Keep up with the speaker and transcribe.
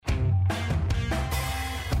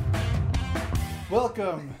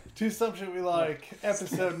Welcome to Some Shit We Like,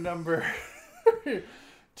 episode number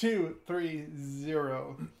 230.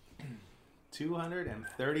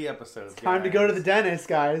 230 episodes. Time to go to the dentist,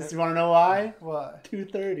 guys. You want to know why? What?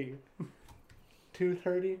 230.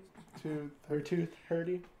 230? Or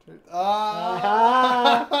 230?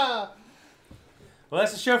 Ah! Well,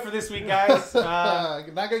 that's the show for this week, guys.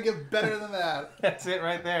 Not going to get better than that. That's it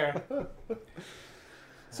right there.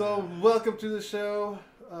 So, welcome to the show.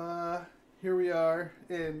 Here we are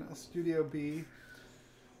in Studio B.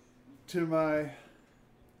 To my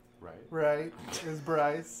right is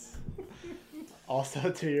Bryce. Also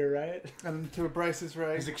to your right. And to Bryce's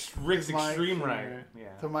right Rick's extreme right.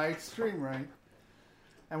 Yeah. To my extreme right.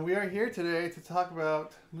 And we are here today to talk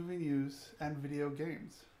about movie news and video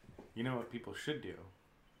games. You know what people should do?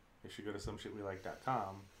 They should go to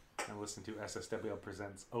someshitwelike.com and listen to SSWL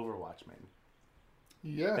Presents Overwatchmen.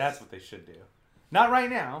 Yes. That's what they should do. Not right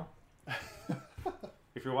now.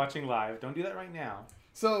 If you're watching live, don't do that right now.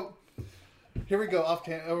 So, here we go, off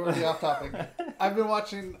topic. I've been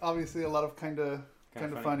watching, obviously, a lot of kind of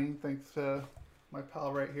funny, thanks to my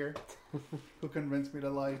pal right here, who convinced me to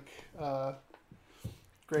like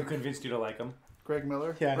Who convinced you to like him? Greg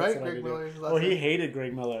Miller. Yeah, right? Greg Miller. Well, he hated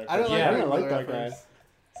Greg Miller. I don't like that guy.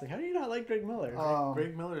 It's like, how do you not like Greg Miller?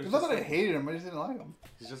 Greg Miller is it's not that I hated him, I just didn't like him.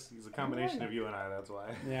 He's a combination of you and I, that's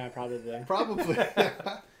why. Yeah, probably. Probably,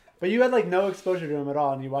 yeah. But you had like no exposure to him at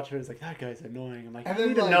all, and you watch it, it's like, that guy's annoying. I'm like, I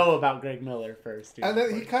need to know about Greg Miller first. And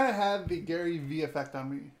then he kind of had the Gary V effect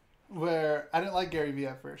on me, where I didn't like Gary V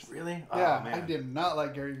at first. Really? Yeah, oh, man. I did not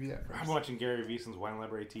like Gary V at first. I'm watching Gary V since Wine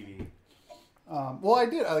Library TV. Well, I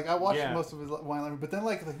did. I watched most of his Wine Library, but then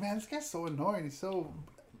like, man, this guy's so annoying. He's so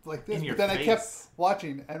like this. But then I kept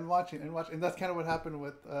watching, and that's kind of what happened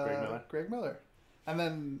with Greg Miller. And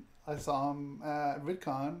then I saw him at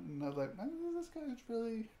VidCon, and I was like, man, this guy's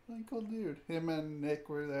really cool dude. Him and Nick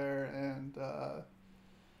were there, and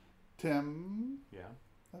Tim. Yeah.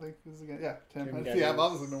 I think this is again. Yeah, Tim. See, I've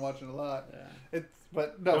obviously been watching a lot. Yeah.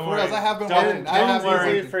 For reals, I have been watching. Don't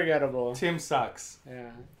worry, forgettable. Tim sucks.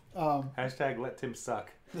 Yeah. Hashtag let Tim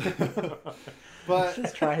suck. But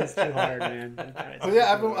just try his too hard, man. So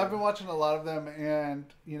yeah, I've been watching a lot of them, and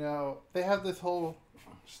they have this whole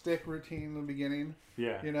stick routine in the beginning.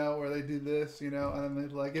 Yeah. Where they do this, and then they're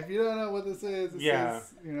like, if you don't know what this is, this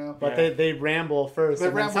is, But they ramble first.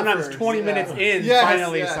 Sometimes 20 minutes in,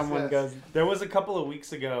 finally someone goes. There was a couple of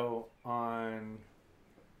weeks ago on,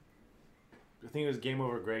 I think it was Game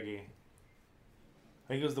Over Greggy. I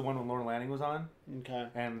think it was the one when Lauren Lanning was on. Okay.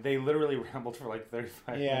 And they literally rambled for like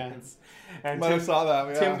 35 minutes. And Tim saw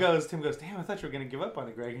that. Yeah. Tim goes, damn, I thought you were going to give up on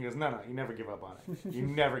it, Greg. He goes, no, you never give up on it. You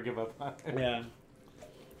never give up on it. Yeah.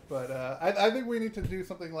 But I think we need to do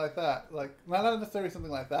something like that. Like, not necessarily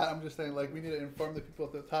something like that. I'm just saying, like, we need to inform the people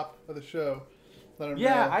at the top of the show. Let them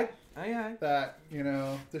know that,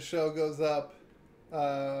 the show goes up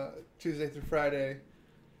Tuesday through Friday,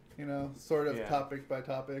 sort of topic by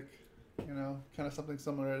topic. Kind of something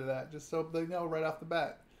similar to that, just so they know right off the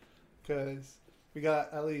bat. Because we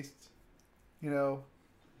got at least,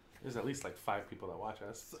 there's at least like 5 people that watch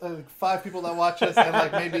us. 5 people that watch us, and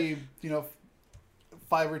like maybe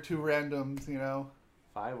 5 or 2 randoms.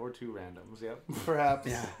 5 or 2 randoms. Yep. Perhaps.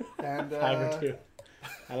 Yeah. And 5 or 2.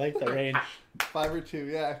 I like the range. 5 or 2.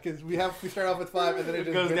 Yeah, because we start off with 5, and then it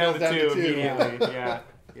just goes down to 2 immediately.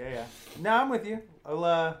 Yeah. No, I'm with you.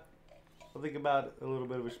 I'll think about a little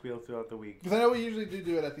bit of a spiel throughout the week. Because I know we usually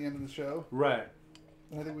do it at the end of the show. Right.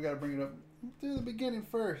 And I think we got to bring it up through the beginning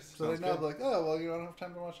first. So they know, like, oh, well, you don't have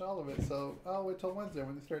time to watch all of it. So I'll wait till Wednesday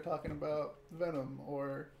when they start talking about Venom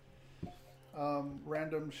or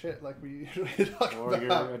random shit like we usually talk about. Or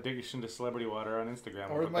your addiction to celebrity water on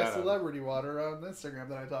Instagram. Or my celebrity water on Instagram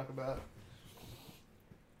that I talk about.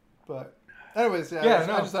 But anyways, I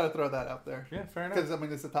just thought I'd throw that out there. Yeah, fair enough. Because,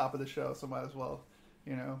 it's the top of the show, so might as well,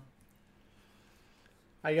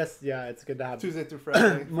 I guess, it's good to have Tuesday through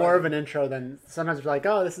Friday. More of an intro than sometimes we're like,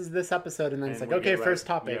 oh, this is this episode, and then it's like, okay, first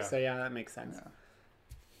topic. Yeah. So that makes sense. Yeah.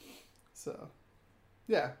 So,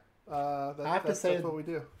 that's what we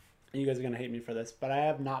do. You guys are gonna hate me for this, but I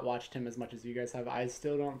have not watched him as much as you guys have. I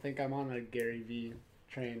still don't think I'm on a Gary V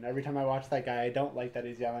train. Every time I watch that guy, I don't like that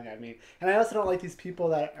he's yelling at me, and I also don't like these people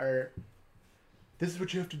that are. This is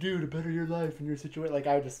what you have to do to better your life and your situation. Like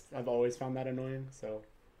I've always found that annoying. So.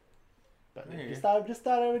 But just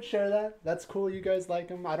thought I would share that. That's cool. You guys like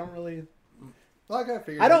him. I don't really. Well,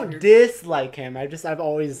 I don't dislike him. I've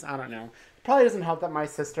always, I don't know. Probably doesn't help that my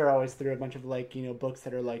sister always threw a bunch of books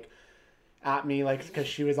that are like, at me, like, because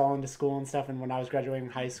she was all into school and stuff, and when I was graduating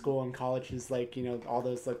high school and college, she's like, you know, all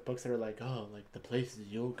those like books that are like, oh, like the places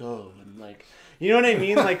you'll go, and like, you know what I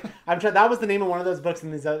mean? Like, that was the name of one of those books,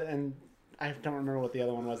 and and I don't remember what the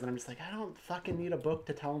other one was, and I'm just like, I don't fucking need a book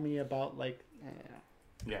to tell me about like,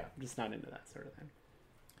 yeah, I'm just not into that sort of thing.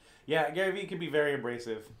 Yeah, Gary Vee can be very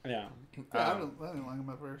abrasive. Yeah, I didn't like him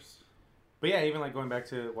at first. But yeah, even like going back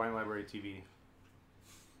to Wine Library TV.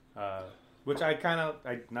 Which I'm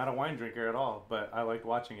not a wine drinker at all, but I liked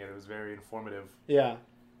watching it. It was very informative. Yeah.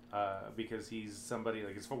 Because he's somebody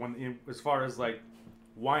like as far as like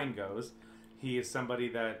wine goes, he is somebody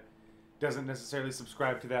that doesn't necessarily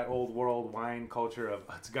subscribe to that old world wine culture of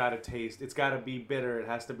it's got to taste, it's got to be bitter, it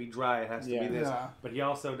has to be dry, it has to be this. Yeah. But he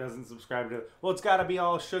also doesn't subscribe to it's got to be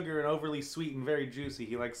all sugar and overly sweet and very juicy.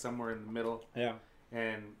 He likes somewhere in the middle. Yeah.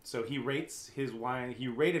 And so he rates his wine. He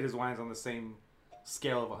rated his wines on the same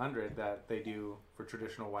scale of 100 that they do for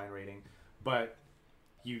traditional wine rating, but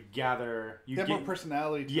you get more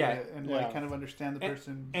personality to it and like kind of understand the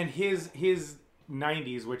person. And his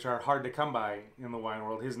 90s, which are hard to come by in the wine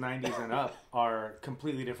world, his 90s and up are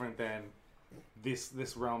completely different than this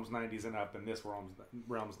realm's 90s and up and this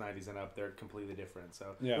realm's 90s and up. They're completely different.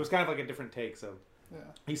 So it was kind of like a different take. So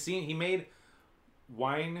he made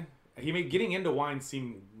getting into wine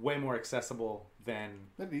seem way more accessible than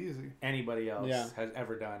anybody else has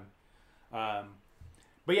ever done.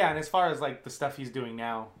 But yeah, and as far as like the stuff he's doing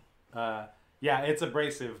now, it's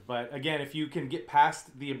abrasive. But again, if you can get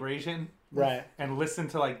past the abrasion, right, and listen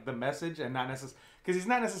to like the message and not necessarily, because he's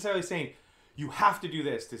not necessarily saying you have to do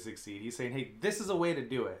this to succeed. He's saying, hey, this is a way to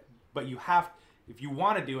do it, but if you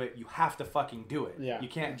want to do it, you have to fucking do it. Yeah. You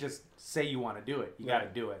can't just say you want to do it. You got to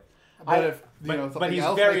do it. But he's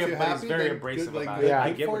very abrasive about it.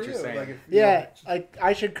 I get what you're saying.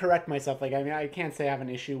 I should correct myself. Like, I mean, I can't say I have an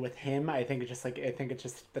issue with him. I think it's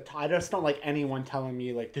just I just don't like anyone telling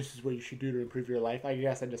me like this is what you should do to improve your life. I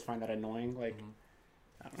guess I just find that annoying. Like,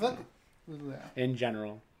 in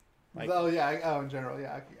general. Like, in general,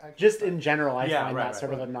 just in general, I find that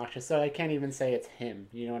sort of obnoxious. So I can't even say it's him.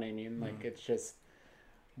 You know what I mean? Like, it's just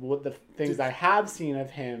what the things I have seen of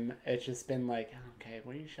him. It's just been like, okay,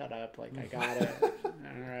 will you shut up? Like, I got it.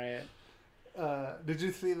 All right. Did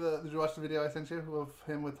you watch the video I sent you of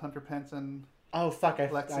him with Hunter Pence and? Oh fuck! I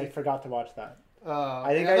forgot to watch that.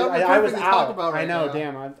 I think I was out. I know. Now.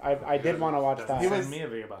 Damn, I did want to watch that. He was me a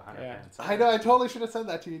video about Hunter Pence. I know. I totally should have said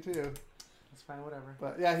that to you too. It's fine, whatever.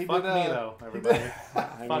 But yeah, he fuck did. Me though, everybody.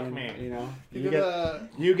 Fuck me. You know,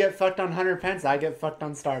 you get fucked on Hunter Pence. I get fucked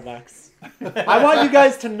on Starbucks. I want you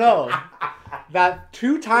guys to know that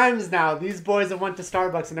 2 times now these boys have went to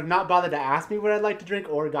Starbucks and have not bothered to ask me what I'd like to drink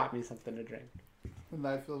or got me something to drink. And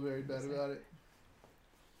I feel very bad about it.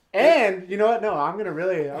 And you know what? No,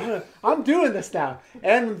 I'm doing this now.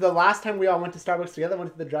 And the last time we all went to Starbucks together,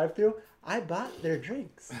 went to the drive-thru, I bought their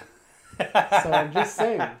drinks. So I'm just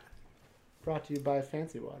saying. Brought to you by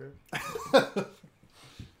Fancy Water.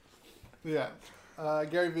 Yeah.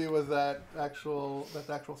 Gary Vee was at the actual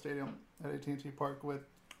stadium at AT&T Park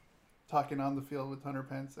talking on the field with Hunter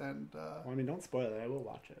Pence and... I mean, don't spoil it. I will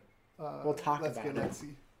watch it. We'll talk about it. Let's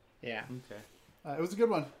see. Yeah. Okay. It was a good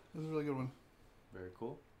one. It was a really good one. Very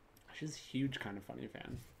cool. She's a huge Kind of Funny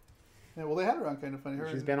fan. Yeah, well, they had her on Kind of Funny.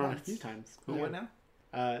 She's been on a few times. Who went now?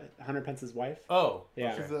 Hunter Pence's wife. Oh.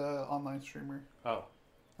 Yeah. She's an online streamer. Oh.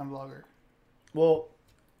 And vlogger. Well,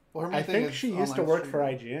 I think she used to work for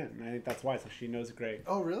IGN. I think that's why. So she knows Greg.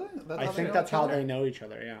 Oh, really? I think that's how they know each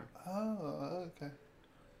other. Yeah. Oh, okay.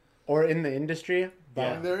 Or in the industry. But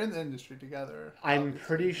yeah, they're in the industry together. I'm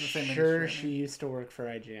pretty sure she used to work for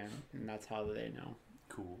IGN, and that's how they know.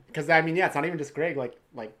 Cool. Because I mean, it's not even just Greg.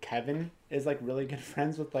 Like Kevin is like really good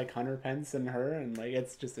friends with like Hunter Pence and her, and like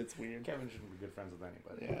it's weird. Kevin shouldn't be good friends with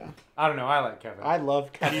anybody. Yeah. I don't know. I like Kevin. I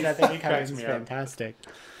love Kevin. I think Kevin's fantastic.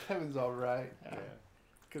 Kevin's all right. Yeah.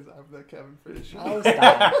 Because I'm the Kevin fish. Oh,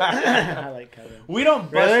 stop. I like Kevin. We don't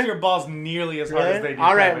bust your balls nearly as hard as they do.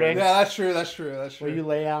 All right, Rick. Yeah, that's true. Will you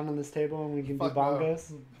lay out on this table and we can do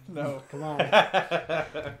bongos? No. Come on.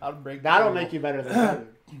 I'll break. That'll make you better than Kevin.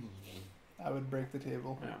 I would break the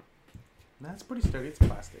table. Yeah. That's pretty sturdy. It's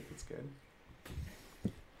plastic. It's good.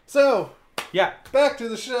 So. Yeah. Back to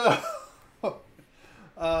the show.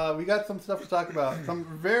 We got some stuff to talk about. Some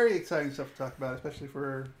very exciting stuff to talk about, especially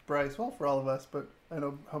for Bryce. Well, for all of us, but I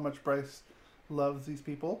know how much Bryce loves these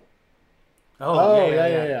people. Oh,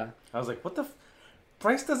 yeah. I was like, what the...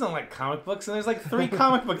 Bryce doesn't like comic books, and there's like 3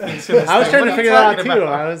 comic book things in this I was thing. trying to figure that out, too.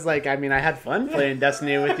 I was like, I mean, I had fun playing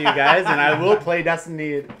Destiny with you guys, and I will play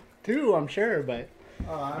Destiny 2, I'm sure, but...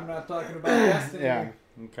 I'm not talking about Destiny. Yeah.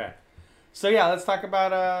 Okay. So, yeah, let's talk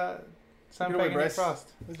about... Sam Pegg and Nick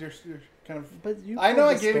Frost. kind of. But you I know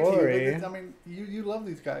I gave it to you. But I mean, you love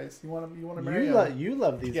these guys. You want to marry them. You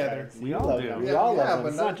love these guys. We all do. We all love them. But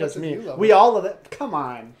it's not just me. We all love it. Come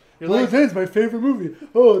on. It's my favorite movie.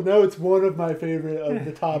 Oh, no, it's one of my favorite of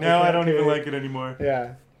the top. No, I don't even like it anymore.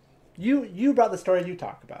 Yeah. You brought the story. You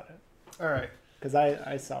talk about it. All right. Because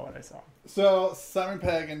I saw what I saw. So Simon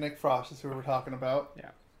Pegg and Nick Frost is who we're talking about.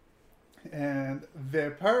 Yeah. And they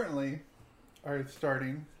apparently are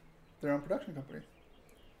starting their own production company.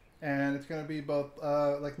 And it's going to be both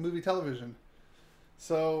like movie, television.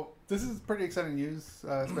 So this is pretty exciting news,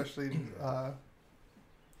 especially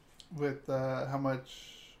with how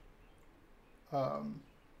much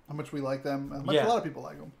we like them, how much a lot of people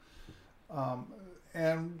like them.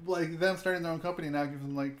 And like them starting their own company now gives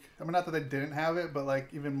them like, I mean, not that they didn't have it, but like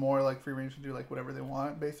even more like free range to do like whatever they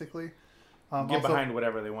want, basically. Get behind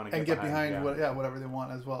whatever they want to get behind whatever they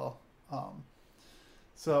want as well.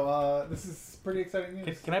 So this is pretty exciting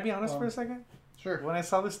news. Can I be honest for a second? Sure. When I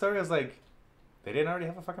saw this story, I was like, they didn't already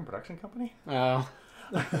have a fucking production company? Oh.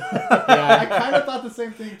 Yeah, I kind of thought the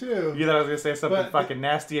same thing too. You thought I was gonna say something fucking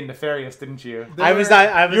nasty and nefarious, didn't you? I was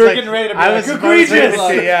you were getting ready to be like, egregious!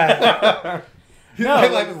 Yeah. No,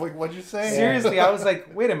 like, what'd you say? Seriously, I was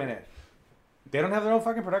like, wait a minute. They don't have their own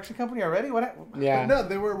fucking production company already? What? Yeah. No,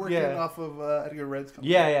 they were working off of Edgar Wright's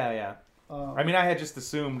company. Yeah. I mean, I had just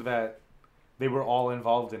assumed that they were all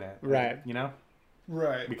involved in it. Right. You know?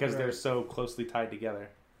 Right. Because they're so closely tied together.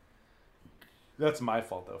 That's my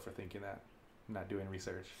fault, though, for thinking that. I'm not doing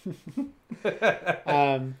research.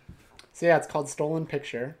 So, yeah, it's called Stolen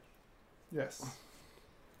Picture. Yes.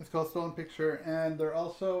 It's called Stolen Picture, and they're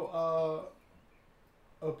also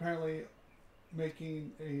apparently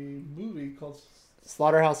making a movie called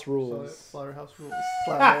Slaughterhouse Rules. Slaughterhouse Rules.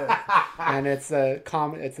 And it's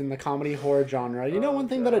in the comedy horror genre. You know, one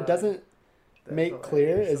thing that it doesn't make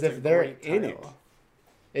clear is if they're in it.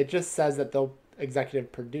 It just says that they'll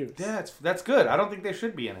executive produce. Yeah, that's good. I don't think they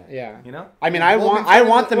should be in it. Yeah. You know? I mean, I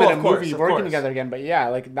want them in a movie working together again, but yeah,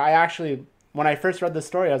 like I actually, when I first read the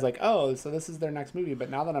story, I was like, oh, so this is their next movie, but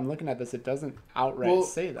now that I'm looking at this, it doesn't outright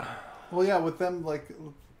say that. Well, yeah, with them, like,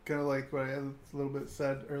 kind of like what I a little bit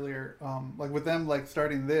said earlier, like with them, like,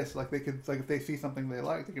 starting this, like, they could, like, if they see something they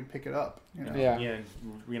like, they can pick it up, you know? Yeah. Yeah,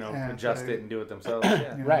 you know, adjust it and do it themselves,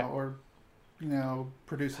 yeah. You know, or, you know,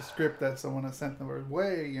 produce a script that someone has sent them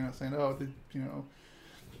way, you know, saying, oh, you know,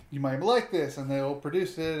 you might like this, and they'll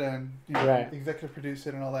produce it, and you know, executive produce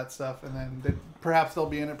it, and all that stuff, and then perhaps they'll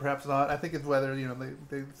be in it, perhaps not. I think it's whether you know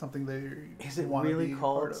they something they is it want really to be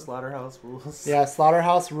called Slaughterhouse Rules? Yeah,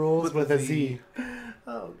 Slaughterhouse Rules with a Z.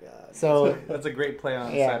 Oh god, so that's a great play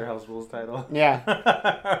on Slaughterhouse Rules title.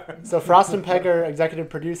 Yeah. So Frost and Pegg are executive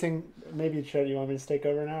producing. Maybe you want me to take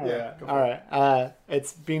over now? Yeah. All right.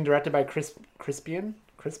 It's being directed by Crispian,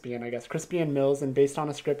 I guess. Crispian Mills, and based on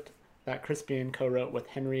a script that Crispian co-wrote with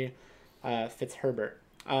Henry Fitzherbert.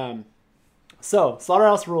 So,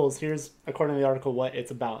 Slaughterhouse Rules, here's, according to the article, what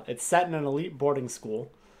it's about. It's set in an elite boarding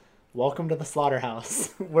school. Welcome to the slaughterhouse,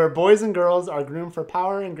 where boys and girls are groomed for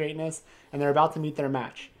power and greatness, and they're about to meet their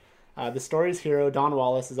match. The story's hero, Don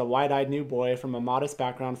Wallace, is a wide-eyed new boy from a modest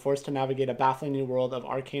background forced to navigate a baffling new world of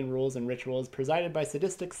arcane rules and rituals presided by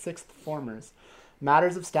sadistic sixth formers.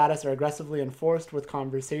 Matters of status are aggressively enforced with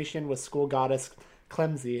conversation with school goddess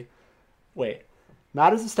Clemsy.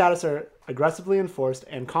 Matters of status are aggressively enforced,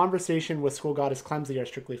 and conversation with school goddess Clemsy are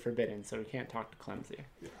strictly forbidden, so we can't talk to Clemsy.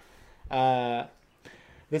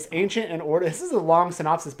 This ancient and ordered... This is a long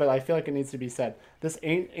synopsis, but I feel like it needs to be said. This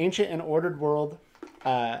ancient and ordered world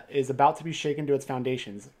is about to be shaken to its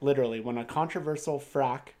foundations, literally, when a controversial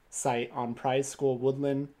frack site on Prize School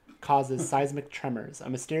Woodland causes seismic tremors. A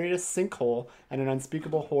mysterious sinkhole and an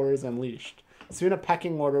unspeakable horror is unleashed. Soon a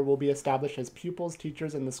pecking order will be established as pupils,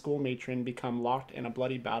 teachers, and the school matron become locked in a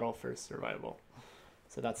bloody battle for survival.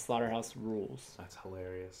 So that's Slaughterhouse Rules. That's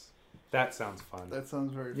hilarious. That sounds fun. That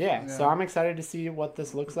sounds very fun. Yeah, so I'm excited to see what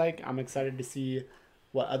this looks like. I'm excited to see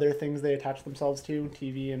what other things they attach themselves to,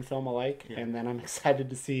 TV and film alike. Yeah. And then I'm excited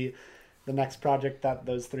to see the next project that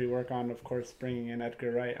those three work on. Of course, bringing in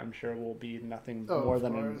Edgar Wright, I'm sure will be nothing more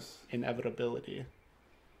than an inevitability.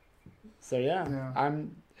 So yeah,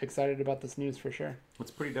 I'm excited about this news for sure.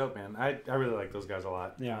 It's pretty dope, man. I really like those guys a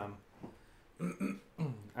lot. Yeah.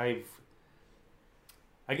 I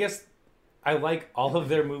guess I like all of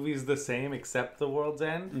their movies the same except The World's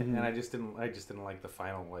End, and I just didn't like the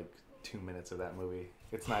final 2 minutes of that movie.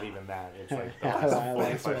 It's not even that. It's like the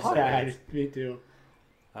last 45 seconds. Me too.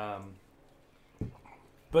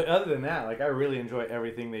 But other than that, I really enjoy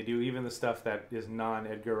everything they do, even the stuff that is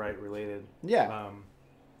non-Edgar Wright related. Yeah.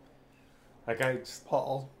 I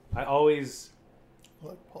always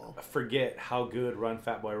forget how good Run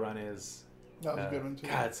Fat Boy Run is. That was a good one too.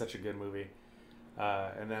 God, it's such a good movie.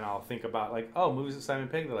 And then I'll think about like, oh, movies with Simon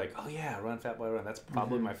Pegg. They're like, oh yeah, Run Fat Boy Run. That's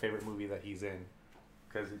probably my favorite movie that he's in,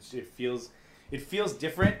 because it feels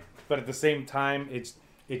different, but at the same time,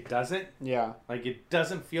 it doesn't. Yeah. Like it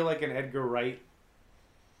doesn't feel like an Edgar Wright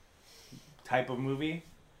type of movie,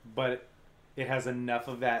 but it has enough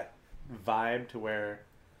of that vibe to where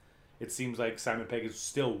it seems like Simon Pegg is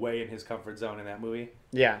still way in his comfort zone in that movie.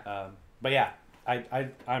 Yeah. But yeah,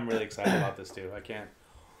 I'm really excited about this too.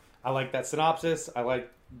 I like that synopsis. I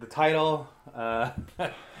like the title.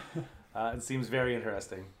 It seems very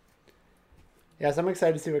interesting. Yeah, so I'm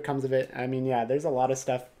excited to see what comes of it. I mean, yeah, there's a lot of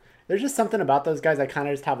stuff. There's just something about those guys. I kind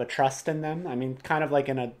of just have a trust in them. I mean, kind of like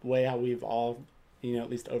in a way how we've all, at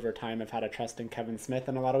least over time, have had a trust in Kevin Smith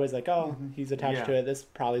in a lot of ways. Like, he's attached to it. This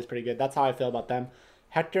probably is pretty good. That's how I feel about them.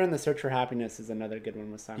 Hector and the Search for Happiness is another good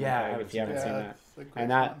one with Simon Pegg, if you haven't seen that.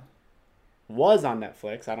 And that was on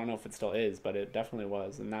Netflix. I don't know if it still is, but it definitely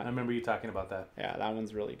was. And that, I remember you talking about that. Yeah, that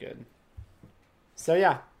one's really good. So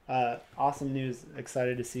yeah, awesome news.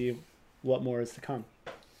 Excited to see what more is to come.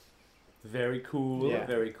 Very cool. Yeah.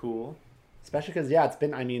 Very cool. Especially because, it's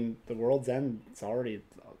been, The World's End, it's already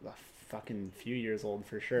a fucking few years old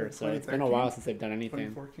for sure. So it's been a while since they've done anything.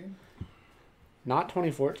 2014? Not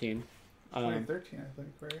 2014. 2013, I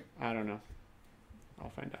think, right? I don't know. I'll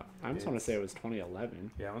find out. I just want to say it was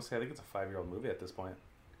 2011. Yeah, I want to say I think it's a 5-year-old movie at this point.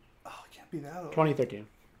 Oh, it can't be that old. 2013.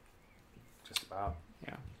 Just about.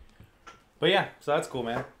 Yeah. But yeah, so that's cool,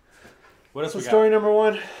 man. What else we got? Story number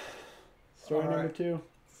 1. Story number 2.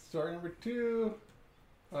 Story number 2.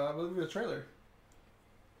 Look at the trailer.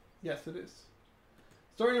 Yes, it is.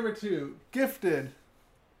 Story number 2. Gifted.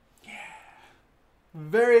 Yeah.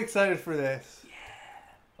 Very excited for this.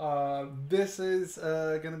 This is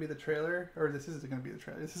going to be the trailer, or this isn't going to be the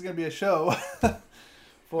trailer. This is going to be a show.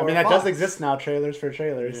 That does exist now, trailers for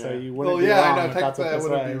trailers, so you wouldn't be wrong if that's what this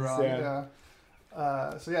was. Be wrong,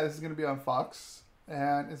 yeah. This is going to be on Fox,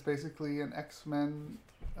 and it's basically an X-Men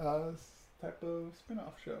type of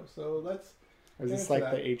spin-off show. So let's... Is this like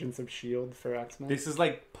the Agents of S.H.I.E.L.D. for X-Men? This is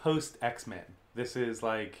like post-X-Men. This is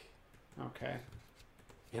like... Okay.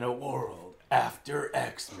 In a world after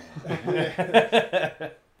X-Men.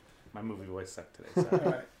 My movie voice sucked today. Sorry.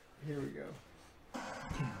 All right, here we go. I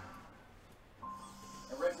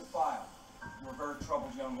read your file. You're a very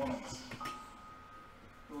troubled young woman.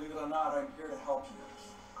 Believe it or not, I'm here to help you.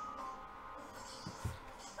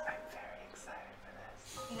 I'm very excited for this.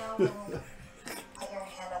 When you put your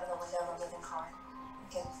hand out of the window of a moving car, you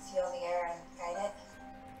can feel the air and guide it.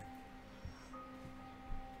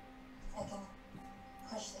 I can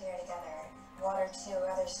push the air together, water too,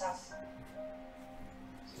 other stuff.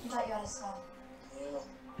 I thought you had a son. Yeah. I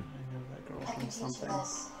know that girl I can from teach you something.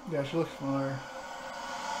 this. Yeah, she looks familiar.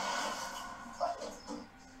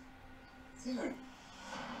 Dude.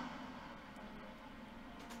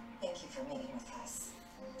 Thank you for meeting with us.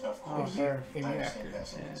 Of course. Her. I understand you have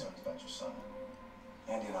some concerns about your son.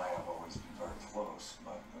 Andy and I have always been very close,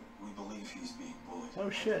 but we believe he's being bullied. Oh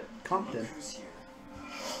shit, Compton. Who's here?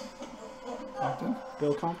 Compton?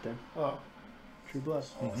 Bill Compton. Oh. True Blood.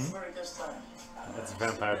 Very this time. That's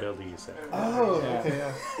Vampire Builder, you said. Oh, Yeah. okay,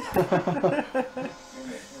 yeah. You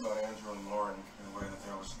may hear about Andrew and Lauren in a way that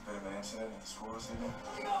there was a bit of an incident at the school this evening.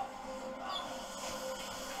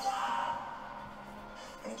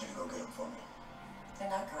 I need you to go get them for me. They're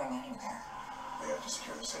not going anywhere. We have to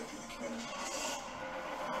secure the safety of the community.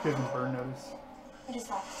 Give him a burn notice. What is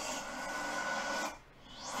that?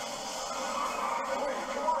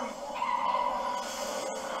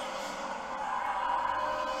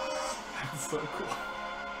 That's so cool.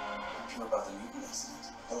 Hear about the Newton incident.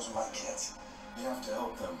 Those are my kids. You have to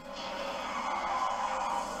help them.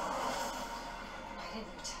 Why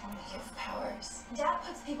didn't you tell me you have powers? Dad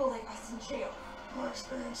puts people like us in jail. In my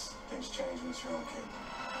experience, things change when it's your own kid.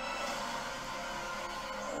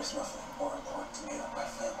 There is nothing more important to me than my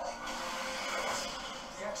family.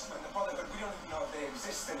 The X-Men, the Brotherhood, we don't even know if they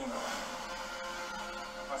exist anymore.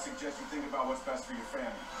 I suggest you think about what's best for your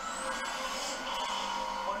family.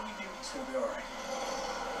 What do we do? It's gonna be all right.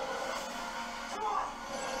 Come on!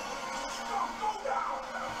 Go down!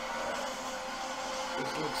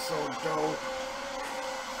 This looks so dope.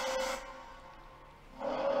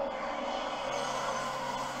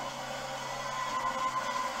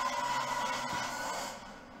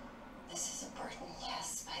 This is a burden, yes,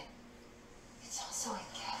 but it's also a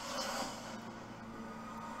gift.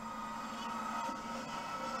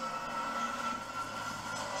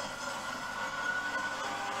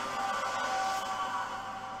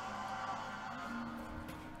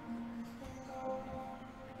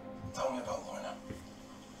 Tell me about Lorna.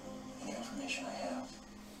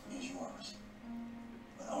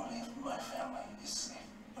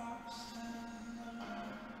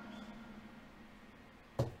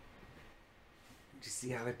 See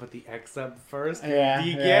how they put the X up first? Yeah. Do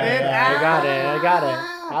you get it? Yeah, I got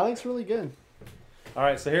it. That looks really good. All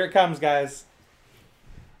right, so here it comes, guys.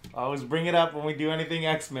 I always bring it up when we do anything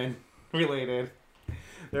X-Men related.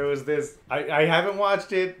 There was this... I haven't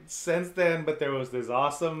watched it since then, but there was this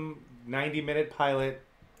awesome 90-minute pilot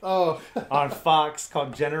on Fox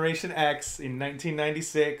called Generation X in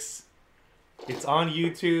 1996. It's on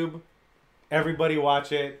YouTube. Everybody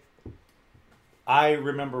watch it. I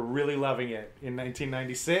remember really loving it in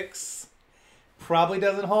 1996. Probably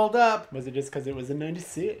doesn't hold up. Was it just because it was in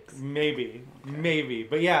 96? Maybe.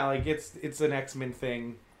 But yeah, like it's an X-Men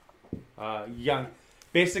thing. Young.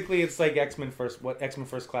 Basically, it's like what X-Men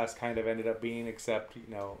First Class kind of ended up being, except,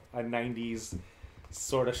 a 90s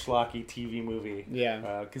sort of schlocky TV movie.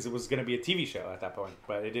 Yeah. Because it was going to be a TV show at that point,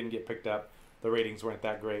 but it didn't get picked up. The ratings weren't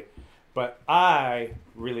that great. But I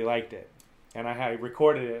really liked it. And I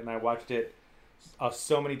recorded it, and I watched it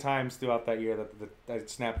so many times throughout that year that I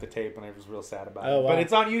snapped the tape, and I was real sad about it. Wow. But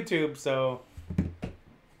it's on YouTube, so...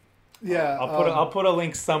 Yeah. I'll put a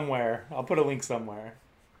link somewhere.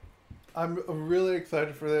 I'm really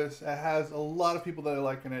excited for this. It has a lot of people that are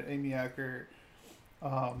liking it. Amy Acker,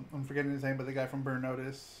 I'm forgetting his name, but the guy from Burn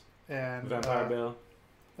Notice, and Vampire Bill.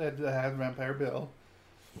 It has Vampire Bill.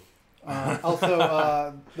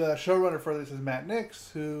 Also, the showrunner for this is Matt Nix,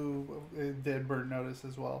 who did Burn Notice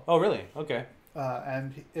as well. Oh, really? Okay.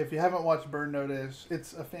 And if you haven't watched Burn Notice,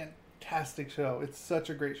 it's a fantastic show. It's such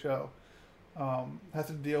a great show. Has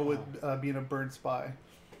to deal with being a burn spy.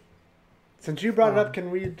 Since you brought it up, can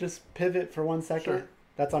we just pivot for 1 second? Sure.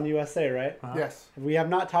 That's on USA, right? Uh-huh. Yes. We have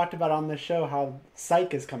not talked about on this show how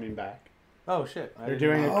Psych is coming back. Oh, shit. They're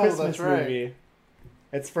doing a Christmas movie.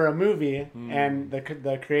 It's for a movie, and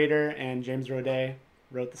the creator and James Roday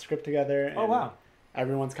wrote the script together. And wow.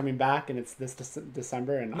 Everyone's coming back, and it's this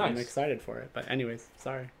December, and I'm excited for it. But anyways,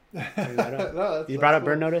 sorry. You brought up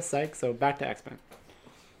Burn Notice, Psych, so back to X-Men.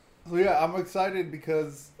 So yeah, I'm excited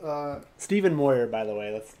because... Stephen Moyer, by the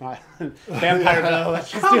way. Let's not... Vampire Bill.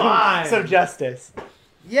 Let's just do him some justice.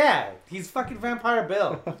 Yeah, he's fucking Vampire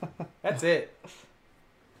Bill. That's it.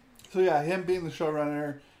 So yeah, him being the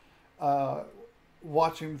showrunner,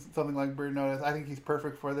 watching something like Burn Notice, I think he's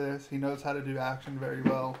perfect for this. He knows how to do action very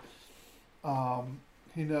well.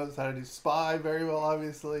 He knows how to do spy very well,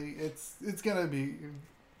 obviously. It's going to be...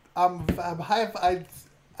 I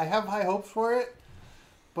have high hopes for it.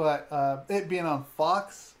 But it being on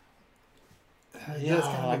Fox,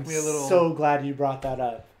 I'm so glad you brought that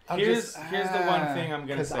up. Here's the one thing I'm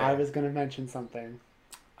going to say. Because I was going to mention something.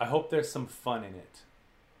 I hope there's some fun in it.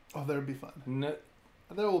 Oh, there would be fun. No,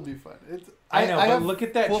 there will be fun. I know, but look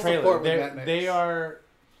at that trailer. They are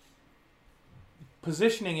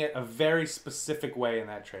positioning it a very specific way in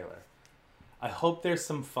that trailer. I hope there's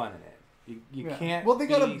some fun in it. You can't. Well, they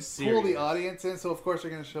gotta pull the audience in, so of course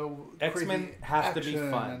they're gonna show X-Men has to be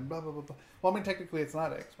fun. And blah, blah, blah, blah. Well, I mean, technically it's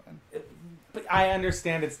not X-Men. But I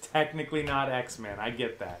understand it's technically not X-Men. I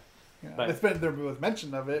get that. Yeah, but there was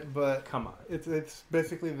mention of it, but come on, it's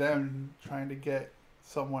basically them trying to get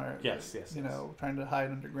somewhere. Yes. Trying to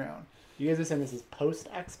hide underground. You guys are saying this is post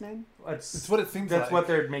X-Men? It's what it seems like. That's what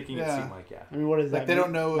they're making it seem like, yeah. I mean, what is that? They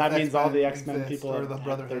don't know that if means all the X-Men people or the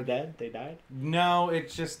Brotherhood. They're dead? They died? No,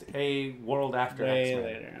 it's just a world after X-Men.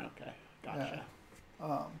 Later, okay. Gotcha.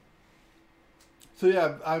 Yeah. So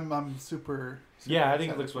yeah, I'm super I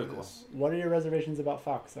think it looks really cool. What are your reservations about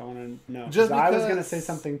Fox? I want to know. Just because I was going to say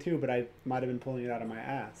something too, but I might have been pulling it out of my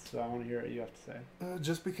ass. So I want to hear what you have to say.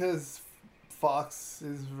 Just because Fox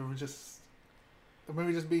is just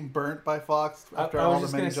being burnt by Fox after all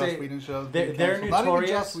the many Joss Whedon shows. They're notorious. Not even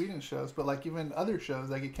Joss Whedon shows, but like even other shows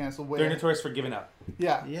that get canceled. They're notorious for giving up.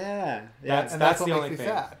 Yeah. That's the only thing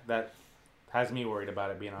that has me worried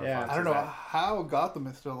about it being on Fox. I don't know how Gotham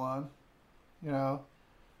is still on.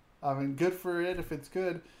 I mean, good for it if it's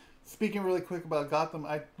good. Speaking really quick about Gotham,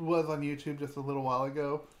 I was on YouTube just a little while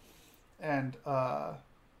ago, and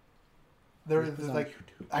there was this, like,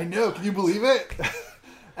 I know, can you believe it?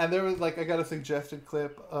 And there was like, I got a suggested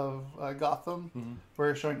clip of Gotham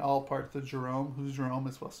where it's showing all parts of Jerome, who's Jerome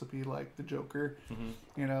is supposed to be like the Joker,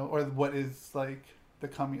 or what is like the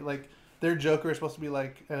coming, like their Joker is supposed to be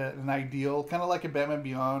like an ideal, kind of like in Batman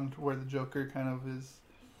Beyond, where the Joker kind of is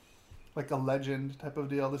like a legend type of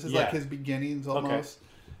deal. This is like his beginnings almost. Okay.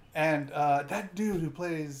 And that dude who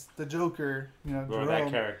plays the Joker, Jerome, that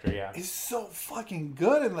character, is so fucking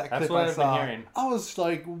good in that clip. That's what I saw. Been hearing. I was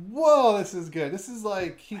like, whoa, this is good. This is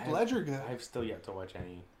like Heath Ledger good. I've still yet to watch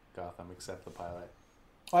any Gotham except the pilot.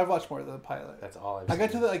 I've watched more of the pilot. That's all I've seen. I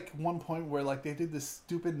got to like one point where like they did this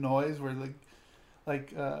stupid noise where when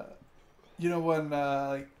like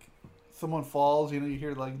someone falls, you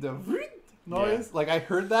hear like the noise. Yeah. Like I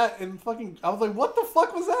heard that and fucking, I was like, what the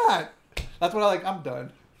fuck was that? That's when I'm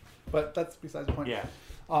done. But that's besides the point. Yeah.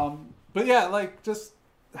 But yeah, like just,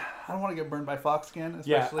 I don't want to get burned by Fox again.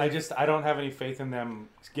 Especially. Yeah, I don't have any faith in them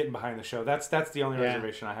getting behind the show. That's the only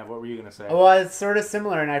reservation I have. What were you gonna say? Well, it's sort of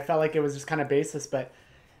similar, and I felt like it was just kind of baseless, but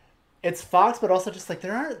it's Fox, but also just like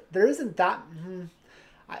there isn't that.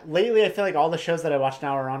 Lately, I feel like all the shows that I watch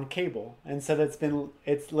now are on cable, and so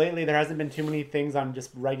lately there hasn't been too many things on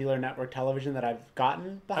just regular network television that I've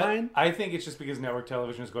gotten behind. I think it's just because network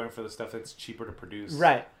television is going for the stuff that's cheaper to produce.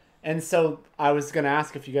 Right. And so I was going to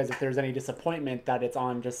ask if there's any disappointment that it's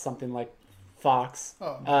on just something like Fox.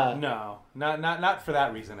 Oh. No, not for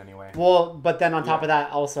that reason anyway. Well, but then on top of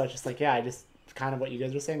that, also it's just like, I just kind of what you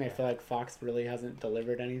guys were saying. I feel like Fox really hasn't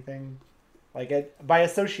delivered anything. Like by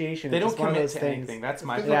association, they it's don't just one of commit those to things. anything. That's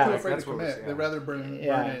my thing. They're too afraid to commit. They'd rather burn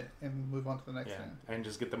it and move on to the next thing. And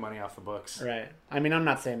just get the money off the books. Right. I mean, I'm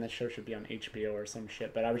not saying that show should be on HBO or some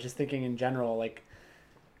shit, but I was just thinking in general, like,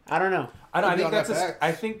 I don't know. I think that's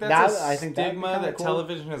a stigma that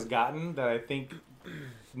television has gotten that I think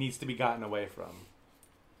needs to be gotten away from.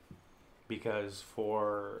 Because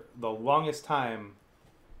for the longest time,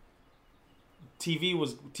 TV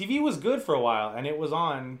was good for a while, and it was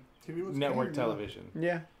on network television.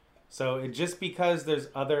 Yeah. So it just because there's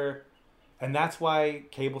other, and that's why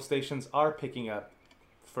cable stations are picking up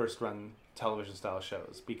first-run television style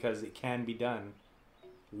shows, because it can be done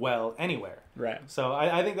well anywhere. Right. So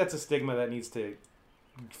I think that's a stigma that needs to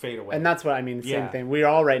fade away. And that's what I mean. Same thing. We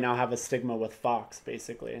all right now have a stigma with Fox,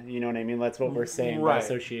 basically. You know what I mean? That's what we're saying by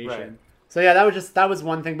association. Right. So yeah, that was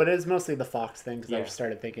one thing, but it was mostly the Fox thing because I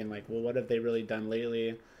started thinking like, well, what have they really done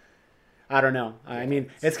lately? I don't know. I mean,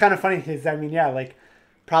 it's kind of funny because like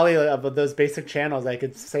probably of those basic channels, I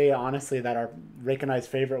could say honestly that our Rick and I's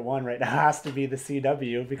favorite one right now has to be the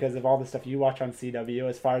CW because of all the stuff you watch on CW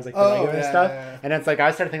as far as like the regular stuff. Yeah. And it's like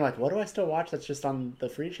I started thinking like, what do I still watch that's just on the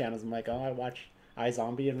free channels? I'm like, oh, I watch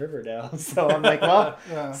iZombie and Riverdale. So I'm like, well,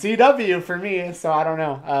 CW for me. So I don't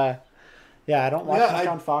know. I don't watch much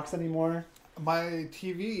on Fox anymore. My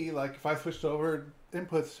TV, like if I switched over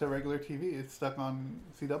inputs to regular TV, it's stuck on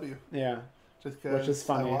CW. Yeah. Just because which is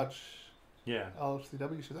funny. I watch all of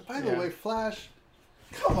CW shows. By the way, Flash,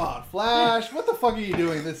 come on, Flash. What the fuck are you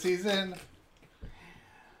doing this season?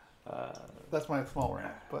 That's my small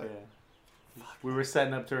rant. But we were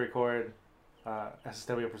setting up to record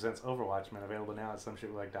SSW Presents Overwatchman, available now at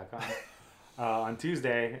someshitwelike.com. On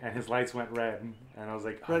Tuesday, and his lights went red, and I was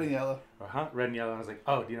like, red and yellow. Red and yellow. And I was like,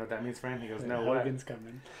 oh, do you know what that means, friend? He goes, no, what? Hogan's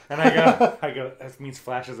coming. And I go, that means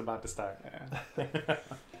Flash is about to start. Yeah.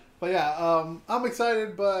 But I'm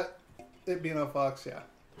excited, but it being on Fox,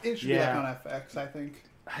 it should be like on FX, I think.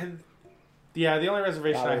 The only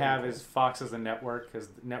reservation I have is Fox as a network, because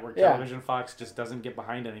network television Fox just doesn't get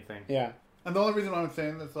behind anything. Yeah. And the only reason I'm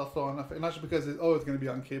saying this also on FX, not just because it's going to be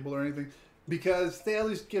on cable or anything, because they at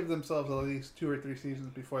least give themselves at least 2 or 3 seasons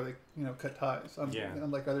before they, cut ties.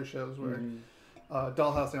 Unlike other shows where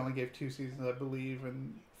Dollhouse they only gave 2 seasons, I believe,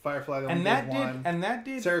 and Firefly they only gave 1. And that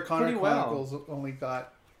did Sarah Connor pretty Chronicles well. Only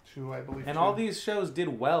got 2, I believe. And all these shows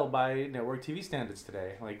did well by network TV standards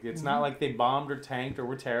today. Like it's not like they bombed or tanked or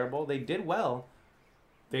were terrible. They did well.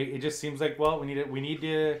 It just seems like we need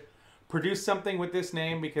to produce something with this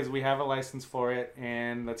name because we have a license for it,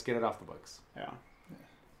 and let's get it off the books. Yeah.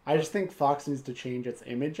 I just think Fox needs to change its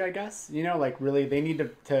image, I guess. Like really, they need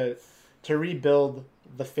to rebuild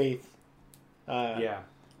the faith.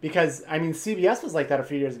 Because, I mean, CBS was like that a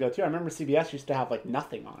few years ago, too. I remember CBS used to have, like,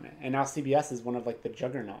 nothing on it. And now CBS is one of, like, the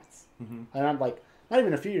juggernauts. Mm-hmm. And I'm like, not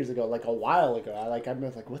even a few years ago, like, a while ago. I'm like,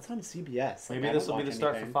 what's on CBS? Like, maybe this will be the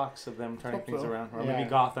start for Fox of them turning things around. Or maybe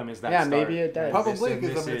Gotham is that start. Yeah, maybe it does. Probably,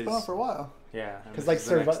 because it's been on for a while. Yeah. Because, like,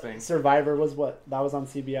 Survivor was that was on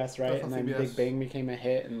CBS, right? And then CBS. Big Bang became a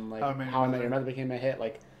hit, and, like, How I Met Your Mother became a hit.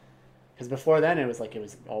 Like, because before then, it was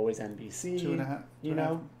always NBC. 2.5. You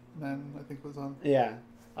know? Then, I think, was on. Yeah.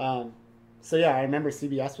 So yeah, I remember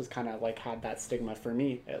CBS was kind of like had that stigma for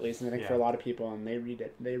me at least, and I think for a lot of people, and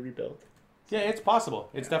they rebuilt. Yeah, it's possible.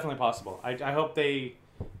 It's definitely possible. I hope they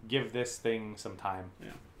give this thing some time.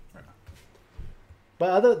 Yeah. But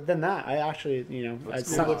other than that, I actually,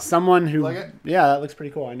 someone who that looks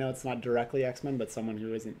pretty cool. I know it's not directly X-Men, but someone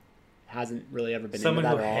who hasn't really ever been someone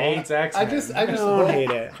into that who at all. hates X-Men. I just don't hate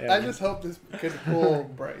it. Yeah. I just hope this could pull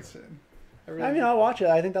Bryce in. I mean, I'll watch it.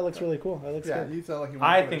 I think that looks really cool. That looks good. You sound like you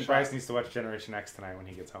I think Bryce needs to watch Generation X tonight when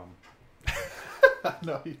he gets home.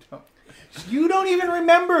 No, you don't. You don't even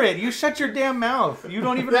remember it. You shut your damn mouth. You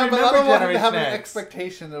don't even remember but I don't want him to have Generation an X.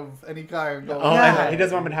 expectation of any kind. He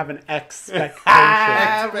doesn't want me to have an expectation.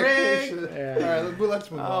 Expectation. Yeah. All right,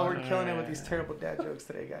 let's move on. Oh, we're killing it with these terrible dad jokes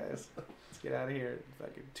today, guys. Let's get out of here.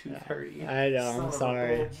 Fucking 2:30. I know. I'm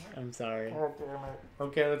sorry. I'm sorry. Oh, damn it.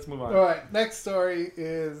 Okay, let's move on. All right, next story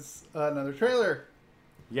is another trailer.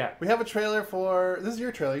 Yeah. We have a trailer for... This is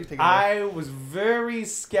your trailer. You take it I was very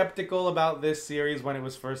skeptical about this series when it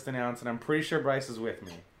was first announced, and I'm pretty sure Bryce is with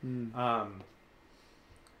me.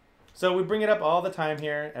 So we bring it up all the time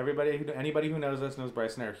here. Anybody who knows us knows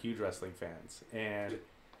Bryce and I are huge wrestling fans. And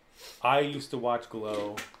I used to watch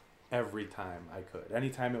G.L.O.W. every time I could.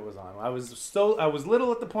 Anytime it was on. I was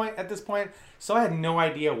little at this point, so I had no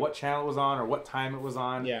idea what channel it was on or what time it was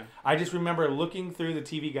on. Yeah. I just remember looking through the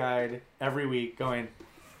TV guide every week going...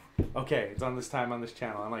 Okay, it's on this time on this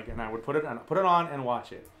channel. And I would put it on and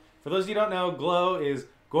watch it. For those of you who don't know, G.L.O.W. is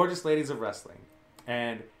Gorgeous Ladies of Wrestling,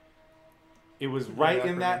 and it was right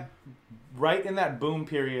in that boom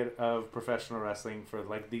period of professional wrestling for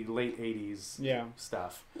like the late '80s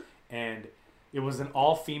stuff, and it was an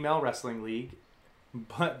all-female wrestling league.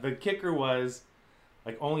 But the kicker was,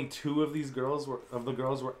 like, only 2 of the girls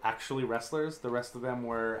were actually wrestlers. The rest of them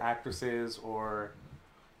were actresses or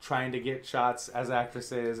trying to get shots as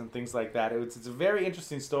actresses and things like that. It's a very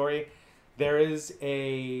interesting story. There is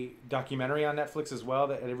a documentary on Netflix as well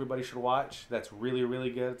that everybody should watch. That's really, really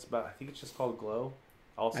good. I think it's just called G.L.O.W.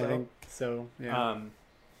 Also, I think so. Yeah.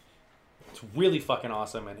 It's really fucking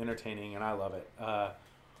awesome and entertaining, and I love it.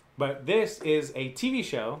 But this is a TV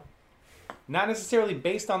show, not necessarily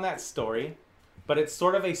based on that story, but it's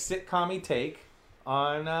sort of a sitcom-y take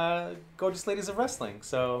on Gorgeous Ladies of Wrestling.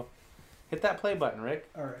 So. Hit that play button, Rick.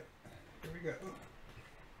 All right. Here we go.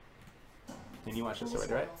 And you watch this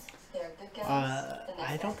already, right?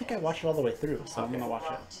 I don't think I watched it all the way through, so I'm going to watch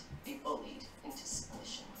it. Be bullied into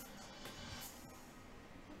submission.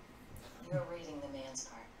 You're reading the man's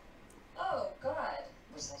part. Oh, God.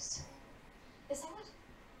 Precisely. Is that what?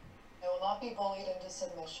 I will not be bullied into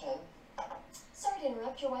submission. Sorry to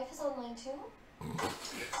interrupt. Your wife is online, too?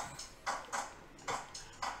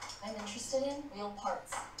 I'm interested in real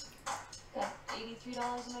parts. Got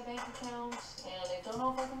 $83 in my bank account, and I don't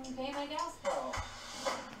know if I can pay my gas bill.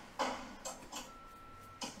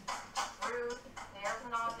 Rude, there's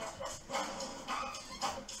an audition.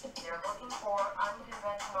 They're looking for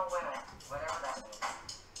unconventional women, whatever that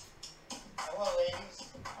means. Hello, ladies.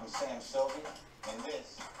 I'm Sam Sylvie, and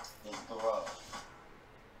this is G.L.O.W.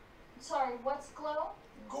 Sorry, what's G.L.O.W?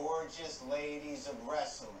 Gorgeous Ladies of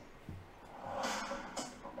Wrestling.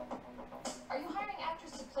 Are you hiring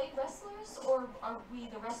actors to play wrestlers, or are we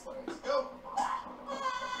the wrestlers? Go!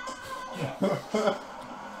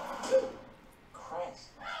 Christ.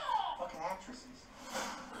 Fucking actresses.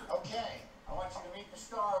 Okay, I want you to meet the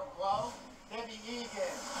star of G.L.O.W., Debbie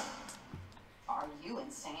Egan. Are you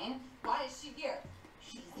insane? Why is she here?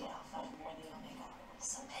 She's the alpha and you're the omega.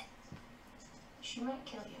 Submit. She might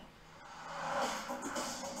kill you.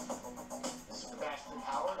 Sebastian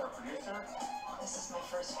Howard, our producer. This is my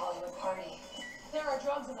first Hollywood party. There are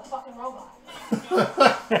drugs in the fucking robot.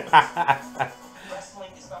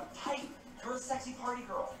 Wrestling is about type. You're a sexy party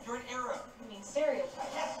girl. You're an Arab. You mean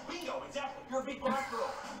stereotype? Yes, bingo, exactly. You're a big black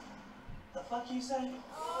girl. The fuck you say?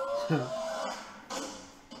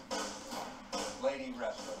 Lady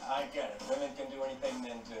wrestler. I get it. Women can do anything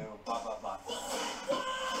men do. Blah, blah, blah.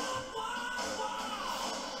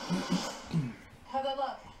 How'd that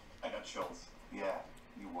look? I got chills. Yeah,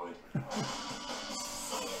 you would. I'm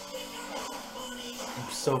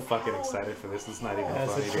so fucking excited for this. It's not even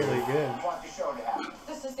funny. It's really good. I want the show to happen.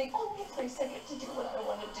 This is the only place I get to do what I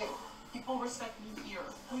want to do. People respect me here.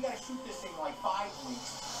 We gotta shoot this thing in like 5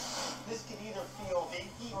 weeks. This can either feel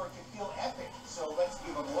dinky or it can feel epic. So let's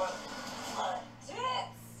give them one. Tits!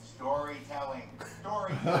 Storytelling.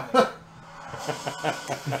 Storytelling.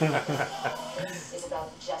 This is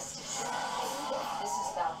about justice. This is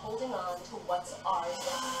about holding on to what's ours.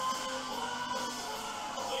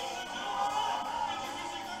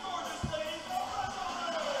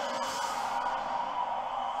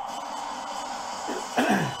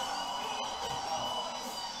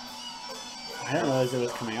 I didn't realize it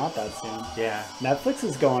was coming out that soon. Yeah. Netflix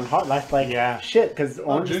is going hard. That's like, shit, because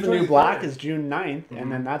Orange is the New Black is June 9th, and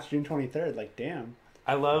then that's June 23rd. Like, damn.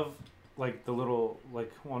 I love, like, the little, like,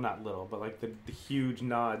 well, not little, but, like, the huge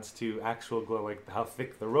nods to actual G.L.O.W., like, how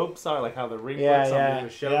thick the ropes are, like, how the ring looks on the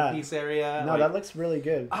showpiece area. No, like, that looks really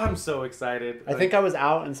good. I'm so excited. I think I was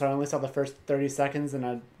out, and so I only saw the first 30 seconds, and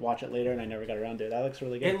I'd watch it later, and I never got around to it. That looks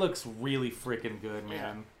really good. It looks really freaking good,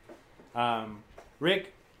 man.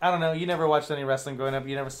 Rick, I don't know. You never watched any wrestling growing up.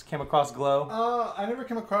 You never came across G.L.O.W? I never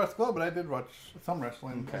came across G.L.O.W, but I did watch some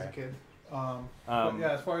wrestling as a kid. But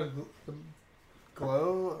yeah, as far as the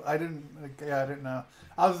G.L.O.W, I didn't know.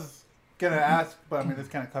 I was gonna ask, but I mean, this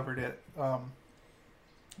kind of covered it.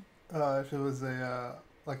 If it was a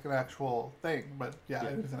like an actual thing, but yeah,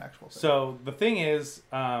 it was an actual thing. So the thing is,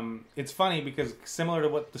 it's funny because similar to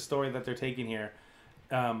what the story that they're taking here.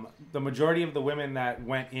 The majority of the women that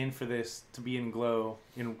went in for this to be in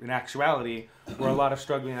G.L.O.W. in actuality were a lot of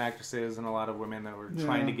struggling actresses and a lot of women that were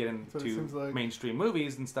trying to get into mainstream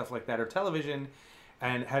movies and stuff like that or television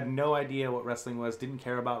and had no idea what wrestling was, didn't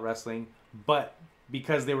care about wrestling, but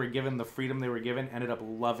because they were given the freedom they were given, ended up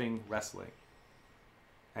loving wrestling.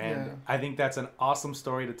 And I think that's an awesome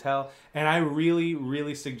story to tell. And I really,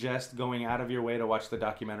 really suggest going out of your way to watch the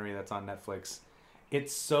documentary that's on Netflix.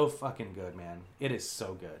 It's so fucking good, man. It is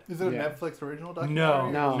so good. Is it a Netflix original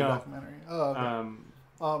documentary? No. Documentary. Oh,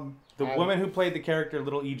 okay. The woman who played the character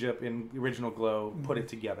Little Egypt in the original G.L.O.W. put it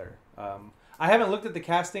together. I haven't looked at the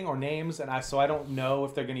casting or names, so I don't know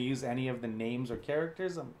if they're going to use any of the names or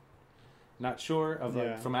characters. I'm not sure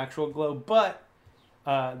of from actual G.L.O.W. But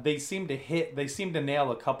they seem to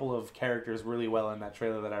nail a couple of characters really well in that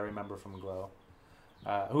trailer that I remember from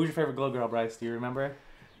G.L.O.W. Who's your favorite G.L.O.W. girl, Bryce? Do you remember?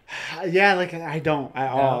 Yeah, like I don't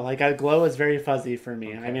at all. Like G.L.O.W. is very fuzzy for me.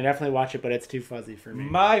 Okay. I mean, definitely watch it, but it's too fuzzy for me.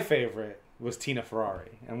 My favorite was Tina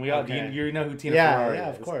Ferrari, and we all you know who Tina Ferrari is. Yeah,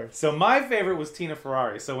 of course. So my favorite was Tina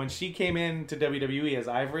Ferrari. So when she came into WWE as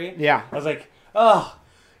Ivory, I was like, oh,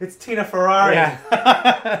 it's Tina Ferrari.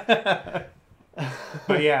 Yeah.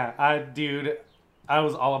 But yeah, I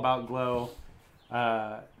was all about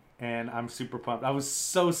G.L.O.W. And I'm super pumped. I was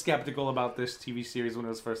so skeptical about this TV series when it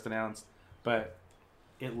was first announced, but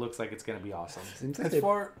it looks like it's going to be awesome. Seems like they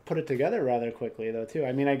put it together rather quickly, though, too.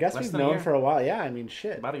 I mean, I guess we've known for a while. Yeah, I mean,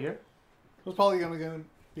 shit. About a year. It was probably going to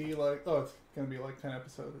be like, it's going to be like 10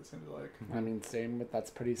 episodes, it seems like. I mean,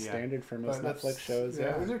 that's pretty standard for most Netflix shows.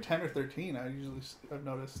 Yeah, is there 10 or 13? I've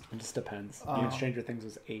noticed. It just depends. Stranger Things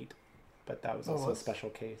was 8, but that was also a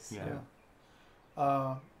special case.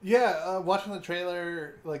 Yeah. Watching the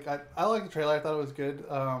trailer, like, I like the trailer. I thought it was good.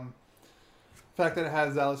 The fact that it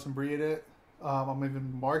has Alison Brie in it. I'm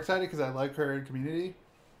even more excited because I like her in Community.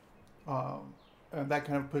 And that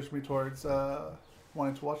kind of pushed me towards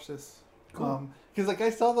wanting to watch this. Cool. Because like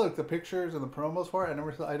I saw the pictures and the promos for it. I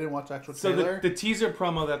didn't watch the actual trailer. So the teaser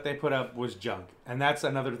promo that they put up was junk. And that's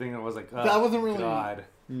another thing that was like, oh, I wasn't really, God.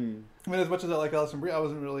 I mean, as much as I like Alison Brie, I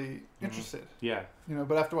wasn't really interested. Yeah.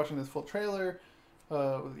 But after watching this full trailer,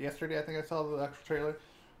 yesterday I think I saw the actual trailer,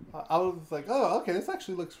 I was like, oh, okay, this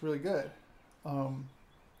actually looks really good.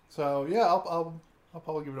 So yeah, I'll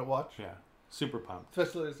probably give it a watch. Yeah, super pumped.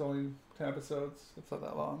 Especially it's only 10 episodes. It's not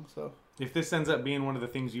that long. So if this ends up being one of the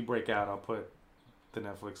things you break out, I'll put the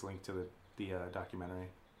Netflix link to the documentary.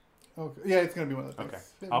 Okay. Yeah, it's gonna be one of those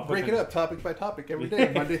things. Okay. I'll break it up topic by topic every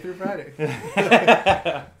day, Monday through Friday.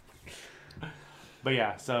 But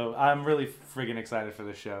yeah, so I'm really friggin' excited for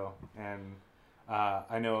this show, and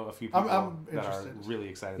I know a few people that are really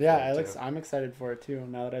excited for it. I'm excited for it too,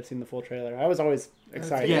 now that I've seen the full trailer. I was always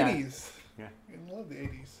excited. It's 80s. Yeah. I love the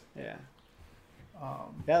 80s. Yeah.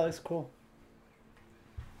 Yeah, it looks cool.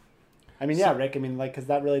 I mean, yeah, Rick, I mean, like, because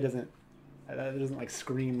that doesn't like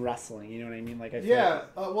scream wrestling, you know what I mean? Like, I feel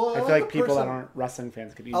I feel like people that aren't wrestling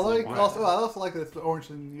fans could easily I also like that it's the Orange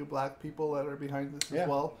and New Black people that are behind this as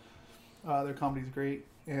well. Their comedy's great.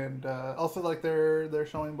 And also, like, they're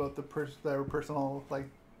showing both their personal, like,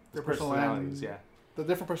 their personalities, the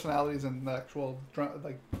different personalities and the actual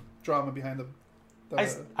drama behind the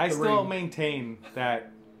I still maintain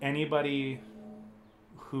that anybody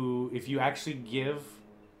who, if you actually give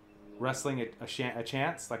wrestling a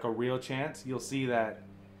chance, like a real chance, you'll see that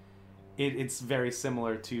it's very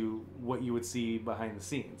similar to what you would see behind the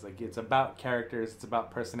scenes. Like, it's about characters, it's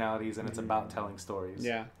about personalities, and it's about telling stories.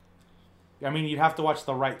 Yeah. I mean, you'd have to watch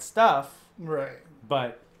the right stuff. Right.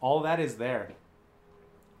 But all that is there.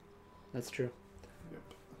 That's true. Yep.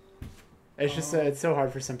 It's just, it's so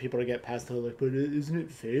hard for some people to get past the like, but isn't it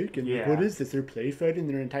fake? And like, what is this? They're play fighting,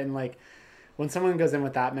 they're entitled. Like, when someone goes in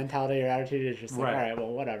with that mentality or attitude, it's just like, all right,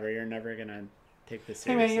 well, whatever. You're never going to take this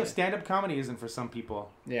seriously. Hey, man, stand-up comedy isn't for some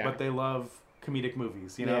people. Yeah. But they love comedic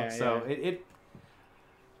movies, you know?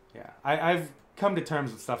 I've come to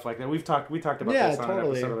terms with stuff like that. We talked about this on an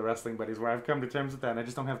episode of the Wrestling Buddies, where I've come to terms with that, and I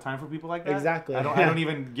just don't have time for people like that. Exactly. I don't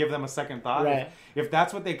even give them a second thought. Right. If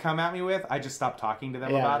that's what they come at me with, I just stop talking to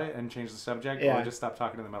them about it and change the subject, or I just stop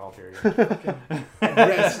talking to them at all, period.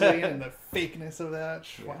 Wrestling and the fakeness of that.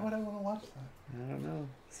 Why would I want to watch that? I don't know.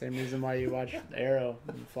 Same reason why you watch Arrow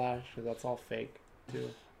and Flash, because that's all fake, too.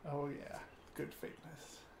 Oh, yeah. Good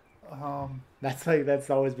fakeness. That's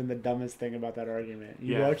always been the dumbest thing about that argument.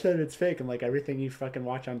 You watch that, it's fake, and like everything you fucking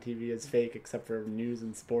watch on TV is fake except for news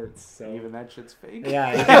and sports. So even that shit's fake.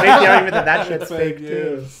 Yeah, you can make the argument that shit's fake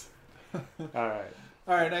too. All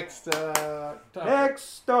right. Next. Next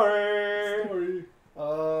story.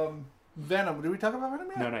 Venom. Did we talk about Venom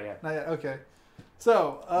yet? No, not yet. Not yet. Okay.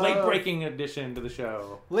 So late breaking addition to the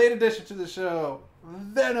show. Late addition to the show.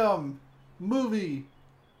 Venom movie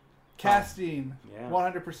casting.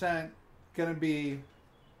 100% gonna be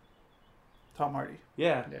Tom Hardy.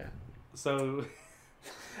 Yeah. So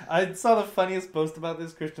I saw the funniest post about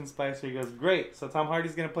this. Christian Spicer, he goes, "Great, so Tom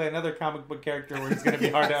Hardy's gonna play another comic book character where he's gonna be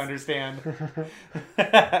hard to understand."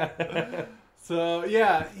 So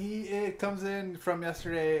yeah, it comes in from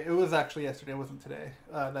yesterday. It was actually yesterday. It wasn't today.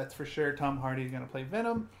 That's for sure. Tom Hardy is gonna play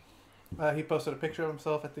Venom. He posted a picture of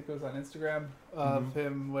himself. I think it was on Instagram of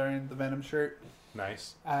him wearing the Venom shirt.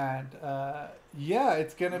 Nice. And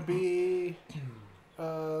it's gonna be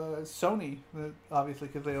Sony, obviously,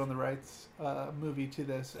 because they own the rights movie to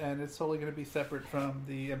this, and it's totally gonna be separate from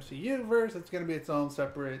the MCU verse. It's gonna be its own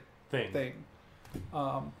separate thing.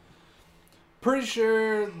 Pretty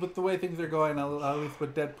sure with the way things are going, at least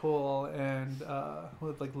with Deadpool and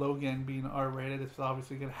with like Logan being R-rated, it's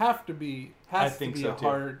obviously gonna have to be a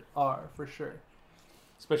hard R for sure.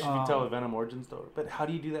 Especially if you tell a Venom origin story. But how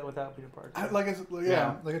do you do that without Peter Parker? Like I told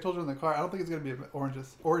you in the car, I don't think it's gonna be an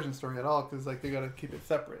origin story at all because like they gotta keep it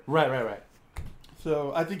separate. Right.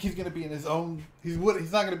 So I think he's gonna be in his own. He's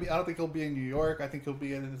not gonna be. I don't think he'll be in New York. I think he'll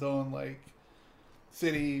be in his own like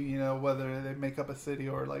city, you know, whether they make up a city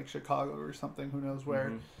or like Chicago or something, who knows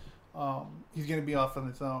where. He's gonna be off on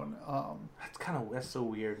his own. That's so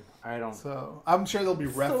weird. So I'm sure there'll be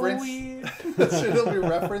references. I'm sure there'll be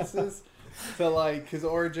references to like his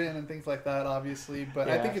origin and things like that, obviously. But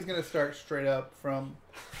I think it's gonna start straight up from.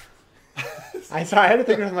 I had to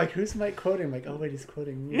think of like, who's Mike quoting? I'm like, oh wait, he's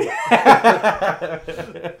quoting me. It's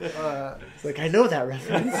like, I know that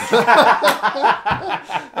reference.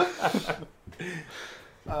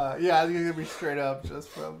 I think it's gonna be straight up just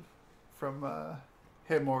from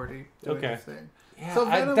him already doing this thing. Yeah, so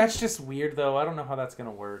Venom, that's just weird though. I don't know how that's gonna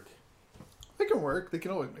work. It can work. They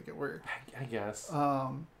can always make it work. I guess.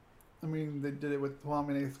 I mean, they did it with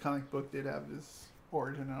his comic book did have his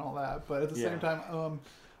origin and all that, but at the same time,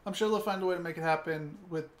 I'm sure they'll find a way to make it happen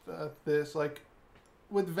with this. Like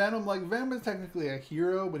with Venom, like Venom is technically a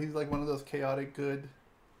hero, but he's like one of those chaotic good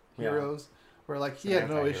heroes. Where like he had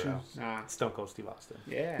no issues. Stone Cold Steve Austin.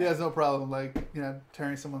 Yeah, he has no problem like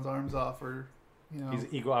tearing someone's arms off or He's an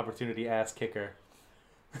equal opportunity ass kicker.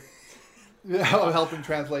 I'll help in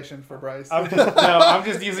translation for Bryce. I'm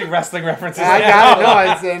just using wrestling references. I got it. No,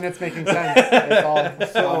 it's making sense. It's all making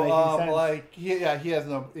sense. Like he has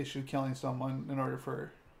no issue killing someone in order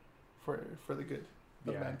for the good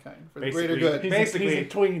of mankind, for the greater good. He's a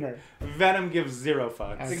tweener. Venom gives zero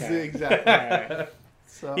fucks. Okay. Exactly. Right.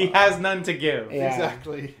 So, he has none to give. Yeah.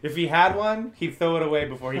 Exactly. If he had one, he'd throw it away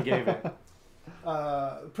before he gave it.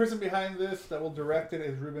 The person behind this that will direct it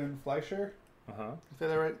is Ruben Fleischer. Say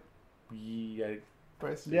that right? Yeah.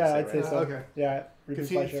 Bryce? Yeah, I'd say so. Okay. Yeah, Ruben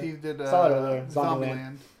Fleischer. He did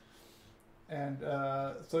Zombieland. And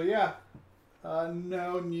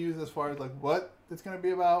no news as far as like what it's going to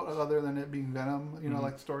be about other than it being Venom,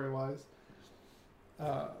 like story-wise.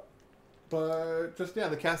 But just,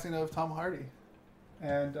 the casting of Tom Hardy.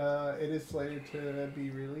 And it is slated to be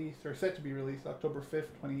released, or set to be released, October 5th,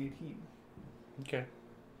 2018. Okay.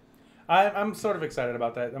 I'm sort of excited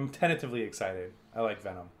about that. I'm tentatively excited. I like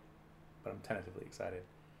Venom, but I'm tentatively excited.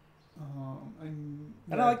 And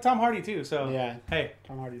I like Tom Hardy too, so hey.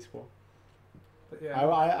 Tom Hardy's cool. But yeah.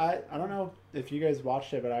 I don't know if you guys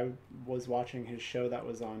watched it, but I was watching his show that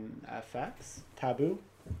was on FX, Taboo.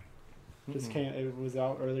 It was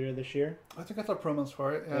out earlier this year. I think I saw promos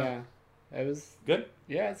for it. Yeah. It was good.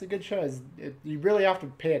 Yeah, it's a good show. You really have to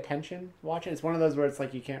pay attention watching. It's one of those where it's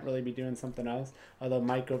like you can't really be doing something else. Although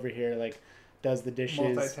Mike over here does the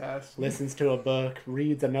dishes, multitask, listens to a book,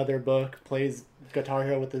 reads another book, plays Guitar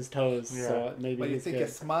Hero with his toes. Yeah. So maybe but you think you're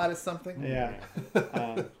smart as something. Yeah.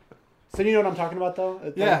 So you know what I'm talking about though?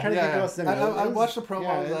 I watched the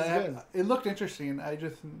promos. It looked interesting.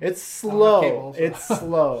 It's slow. It's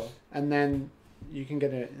slow, and then. You can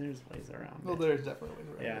get it. There's ways around. Well, there's definitely ways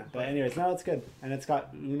around. Yeah, but anyways, no, it's good, and it's got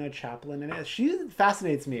Una Chaplin in it. She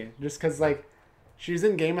fascinates me just because like she's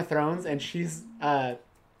in Game of Thrones and she's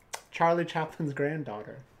Charlie Chaplin's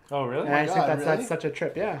granddaughter. Oh, really? And I think that's such a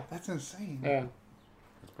trip. Yeah, that's insane. Yeah,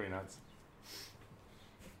 that's pretty nuts.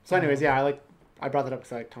 So, anyways, I brought that up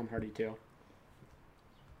because I like Tom Hardy too.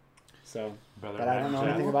 So, but I don't know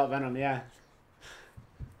anything about Venom. Yeah.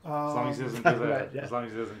 As long as he doesn't do the, as long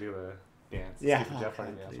as he doesn't do the dance. Yeah. Jeff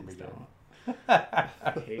Hardy dance will be good. I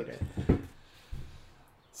hate it.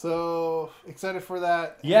 So excited for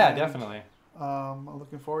that. Yeah, definitely. I'm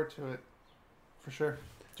looking forward to it for sure.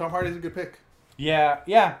 Tom Hardy's a good pick. Yeah.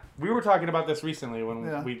 We were talking about this recently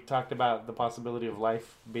when we talked about the possibility of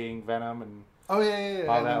Life being Venom and all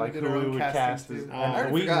that. Like who we would cast.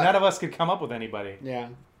 None of us could come up with anybody. Yeah.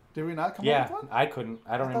 Did we not come up with one? I couldn't.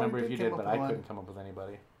 I don't remember if you did, but I couldn't come up with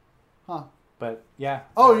anybody. Huh. But yeah.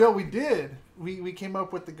 Oh, yeah, we did. We came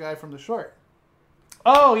up with the guy from The Short.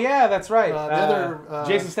 Oh yeah, that's right. The other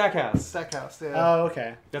Jason Stackhouse. Stackhouse, yeah. Oh,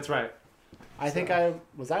 okay. That's right. I think I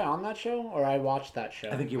on that show or I watched that show.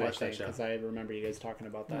 I think you watched that show because I remember you guys talking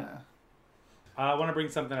about that. Yeah. I want to bring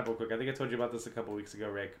something up real quick. I think I told you about this a couple weeks ago,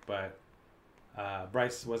 Rick, but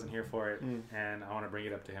Bryce wasn't here for it, and I want to bring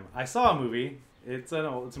it up to him. I saw a movie. It's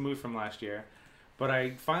a movie from last year, but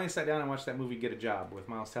I finally sat down and watched that movie Get a Job with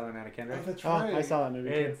Miles Teller and Anna Kendrick. Oh, that's right. I saw that movie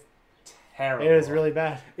too. It's terrible. It was really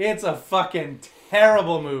bad. It's a fucking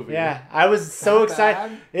terrible movie. Yeah, I was so excited.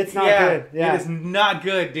 Bad? It's not good. Yeah, it is not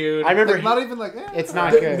good, dude. I remember not even like it's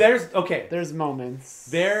not good. There's moments.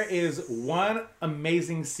 There is one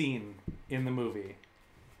amazing scene in the movie,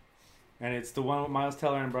 and it's the one with Miles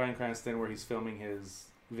Teller and Bryan Cranston where he's filming his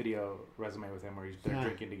video resume with him, where they're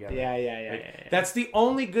drinking together. Yeah. That's the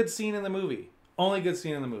only good scene in the movie.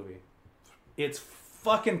 It's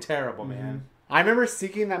fucking terrible, man. I remember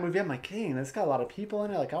seeking that movie. I'm like, dang, this got a lot of people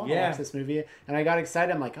in it. Like, I want to watch this movie, and I got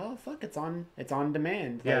excited. I'm like, oh fuck, it's on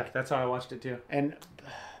demand. Yeah, like, that's how I watched it too. And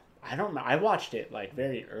I don't know. I watched it like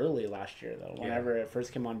very early last year though, whenever it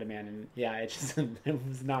first came on demand, and it just it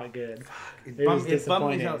was not good. It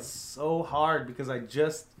bummed me out so hard because I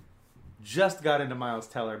just got into Miles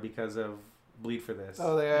Teller because of Bleed for This.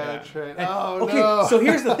 Oh, that's right. Okay, no. So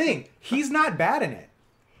here's the thing: he's not bad in it.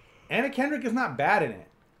 Anna Kendrick is not bad in it.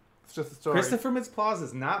 It's just a story. Christopher Mintz-Plasse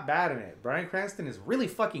is not bad in it. Bryan Cranston is really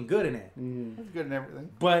fucking good in it. He's good in everything.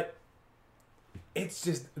 But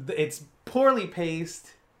it's poorly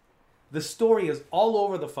paced. The story is all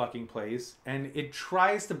over the fucking place, and it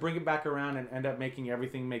tries to bring it back around and end up making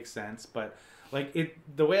everything make sense. But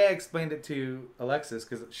the way I explained it to Alexis,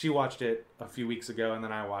 because she watched it a few weeks ago, and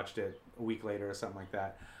then I watched it a week later or something like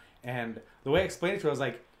that. And the way I explained it to her, I was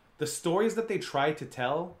like, the stories that they try to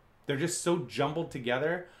tell, they're just so jumbled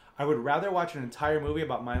together. I would rather watch an entire movie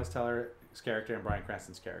about Miles Teller's character and Bryan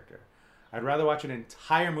Cranston's character. I'd rather watch an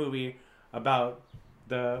entire movie about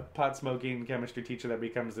the pot-smoking chemistry teacher that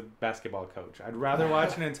becomes a basketball coach. I'd rather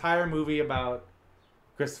watch an entire movie about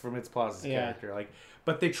Christopher Mintz-Plasse's character.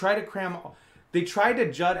 But they try to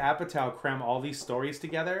Judd Apatow cram all these stories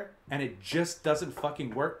together, and it just doesn't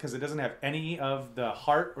fucking work because it doesn't have any of the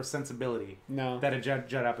heart or sensibility that a Judd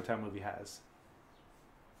Apatow movie has.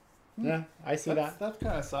 Yeah, I see that. That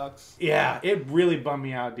kind of sucks. Yeah, it really bummed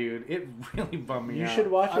me out, dude. It really bummed me out. You should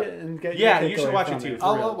watch it and get you should watch it too.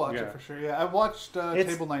 I'll watch it for sure. Yeah, I watched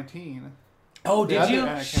Table 19. Oh, did you?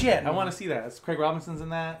 Shit, I want to see that. It's Craig Robinson's in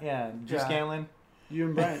that. Yeah, Drew Scanlon. You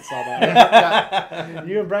and Bryant saw that.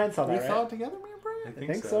 You and Bryant saw that, We saw it together, me and Bryant?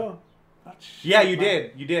 I think so. Yeah, you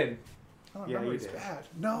did. You did. I don't remember. It's bad.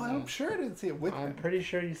 No, I'm sure I didn't see it with him. I'm pretty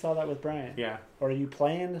sure you saw that with Bryant. Yeah. Or you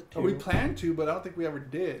planned to? We planned to, but I don't think we ever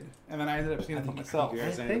did. And then I ended up seeing it for myself. I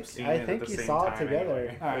think you saw it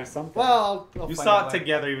together or something. Well, you saw it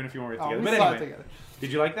together even if you weren't together. But anyway,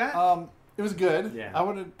 did you like that? It was good. Yeah. I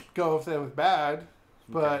wouldn't go if it was bad,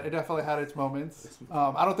 but it definitely had its moments.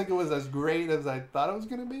 I don't think it was as great as I thought it was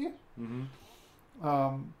going to be. Mm-hmm.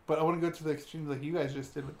 But I wouldn't go to the extremes like you guys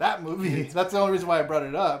just did with that movie. That's the only reason why I brought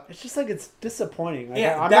it up. It's just like it's disappointing. Like,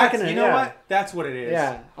 I'm not gonna. You know what? That's what it is.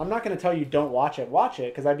 Yeah, I'm not gonna tell you don't watch it. Watch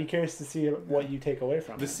it because I'd be curious to see what you take away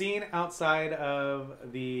from it. The scene outside of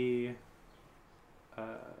the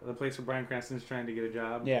place where Bryan Cranston's trying to get a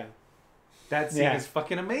job. Yeah. That scene is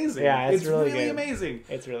fucking amazing. Yeah, it's really amazing.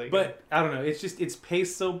 It's really good. But I don't know. It's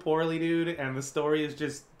paced so poorly, dude, and the story is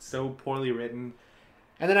just so poorly written.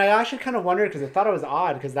 And then I actually kind of wondered because I thought it was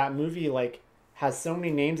odd because that movie has so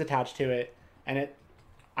many names attached to it, and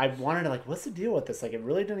I wanted to what's the deal with this? It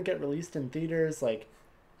really didn't get released in theaters,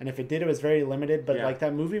 and if it did, it was very limited. But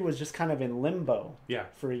that movie was just kind of in limbo. Yeah.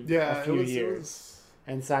 For a few years.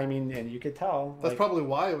 And so and you could tell that's probably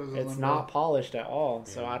why it was. In it's limbo. not polished at all.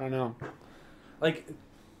 So I don't know.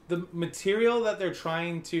 The material that they're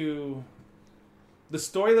trying to, the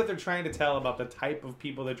story that they're trying to tell about the type of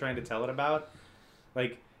people they're trying to tell it about.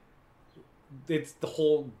 It's the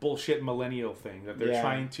whole bullshit millennial thing that they're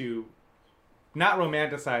trying to not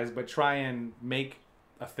romanticize, but try and make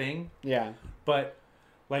a thing. Yeah. But,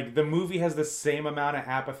 the movie has the same amount of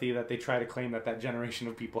apathy that they try to claim that generation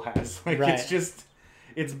of people has. Right.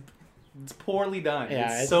 It's poorly done.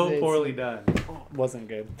 Yeah, it's so poorly done. Wasn't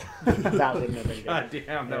good. That wouldn't have been good. God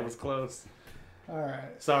damn, that was close. All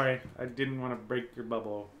right. Sorry, I didn't want to break your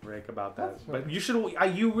bubble, Rick, about that. But you should.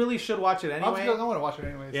 You really should watch it anyway. I want to watch it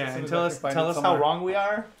anyway. Yeah, and tell us how wrong we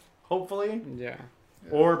are. Hopefully. Yeah.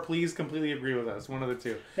 Or please completely agree with us. One of the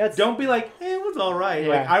two. Don't be like, hey, it was all right. Yeah.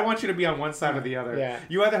 Like, I want you to be on one side or the other. Yeah.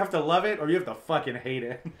 You either have to love it or you have to fucking hate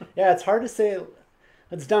it. Yeah, it's hard to say.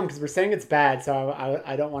 It's dumb because we're saying it's bad, so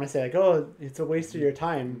I don't want to say like, oh, it's a waste of your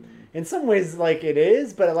time. In some ways, like it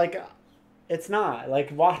is, but like it's not.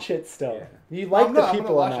 Like watch it still. Yeah. You like the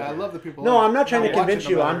people in it. I love the people. No, I'm not trying to convince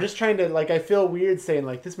you. I'm just trying to like. I feel weird saying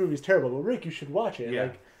like this movie's terrible, but Rick, you should watch it. Yeah.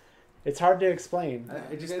 Like it's hard to explain.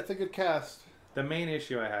 It's a good cast. The main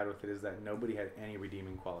issue I had with it is that nobody had any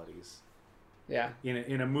redeeming qualities. Yeah.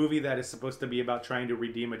 In a movie that is supposed to be about trying to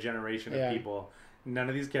redeem a generation of people. None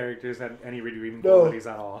of these characters had any redeeming qualities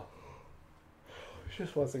at all. It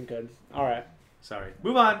just wasn't good. All right. Sorry.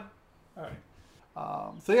 Move on. All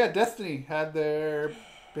right. So yeah, Destiny had their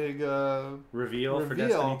big reveal for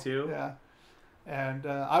Destiny 2. Yeah. And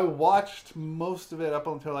I watched most of it up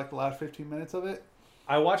until like the last 15 minutes of it.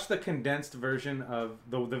 I watched the condensed version of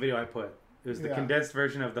the video I put. It was the condensed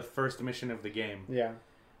version of the first mission of the game. Yeah.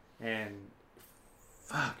 And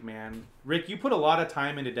fuck, man. Rick, you put a lot of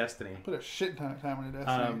time into Destiny. Put a shit ton of time into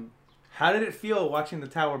Destiny. How did it feel watching the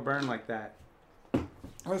tower burn like that? It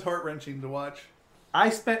was heart-wrenching to watch. I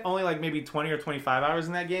spent only like maybe 20 or 25 hours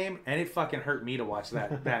in that game, and it fucking hurt me to watch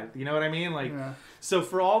that. You know what I mean? Like, so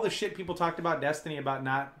for all the shit people talked about Destiny, about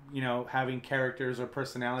not, having characters or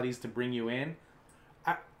personalities to bring you in,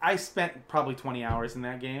 I spent probably 20 hours in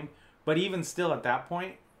that game. But even still at that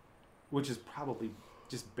point, which is probably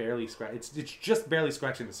just barely it's just barely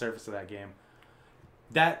scratching the surface of that game.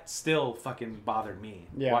 That still fucking bothered me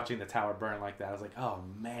watching the tower burn like that. I was like, oh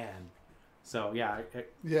man. So yeah,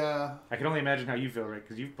 I can only imagine how you feel, Rick,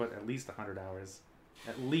 because you've put at least 100 hours,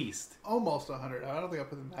 at least almost 100. I don't think I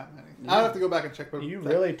put in that many. Yeah. I'd have to go back and check. But you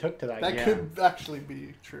really took to that. That could actually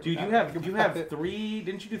be true. Dude, you have 3.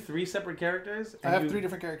 Didn't you do 3 separate characters? I have 3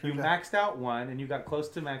 different characters. You maxed out one, and you got close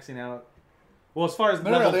to maxing out. Well, as far as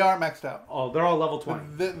no, they aren't maxed out. Oh, they're all level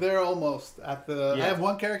 20. They're almost at the. Yeah. I have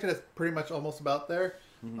one character that's pretty much almost about there.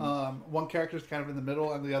 Mm-hmm. One character's kind of in the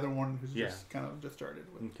middle, and the other one who's just kind of just started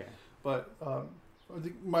with. Okay. But I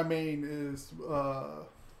think my main is the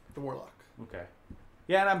Warlock. Okay.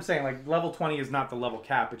 Yeah, and I'm saying like level 20 is not the level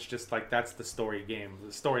cap. It's just like that's the story game,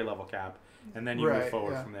 the story level cap, and then you move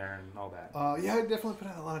forward from there and all that. Yeah, I definitely put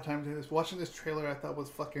in a lot of time to this. Watching this trailer, I thought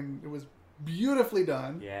it was beautifully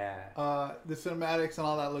done. Yeah. The cinematics and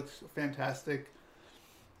all that looks fantastic.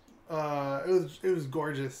 It was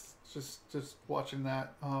gorgeous. Just watching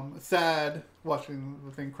that. Sad watching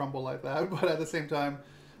the thing crumble like that, but at the same time,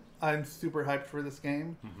 I'm super hyped for this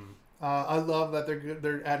game. Mm-hmm. I love that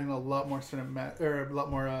they're adding a lot more cinematic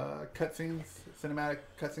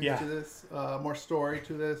cutscenes to this, more story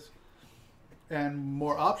to this, and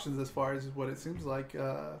more options as far as what it seems like.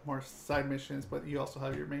 More side missions, but you also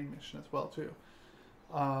have your main mission as well too.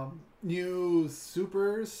 New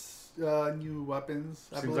supers, new weapons.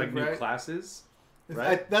 Seems like new classes.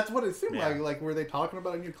 Right? That's what it seemed like. Like, were they talking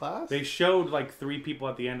about a new class? They showed like 3 people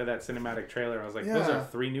at the end of that cinematic trailer. I was like, those are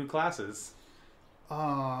 3 new classes.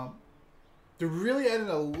 They're really adding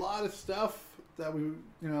a lot of stuff that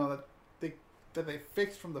that they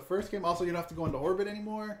fixed from the first game. Also, you don't have to go into orbit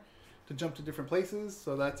anymore to jump to different places,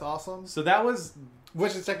 so that's awesome. So that was,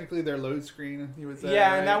 which is technically their load screen, you would say.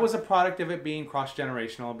 Yeah, right? And that was a product of it being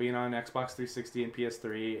cross-generational, being on Xbox 360 and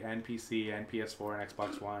PS3 and PC and PS4 and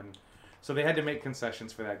Xbox One. So they had to make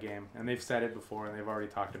concessions for that game, and they've said it before, and they've already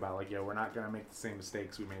talked about like, we're not gonna make the same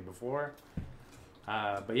mistakes we made before.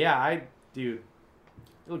 But yeah, dude,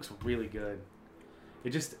 it looks really good. It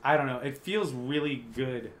just, I don't know, it feels really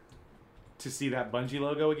good to see that Bungie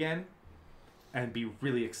logo again and be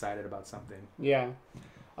really excited about something. Yeah.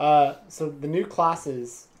 So the new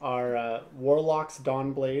classes are Warlock's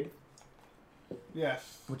Dawnblade.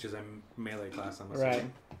 Yes. Which is a melee class, I'm assuming. Right.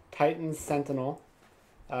 Titan's Sentinel.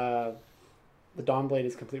 The Dawnblade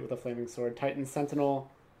is complete with a flaming sword. Titan's Sentinel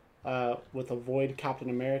with a Void Captain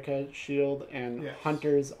America shield, and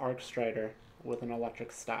Hunter's Arcstrider with an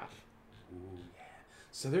electric staff. Ooh, yeah.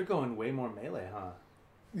 So they're going way more melee, huh?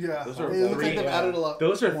 Yeah. Those are 3. Added a lot.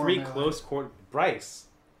 Those are 3 close quarter. Bryce.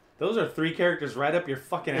 Those are 3 characters right up your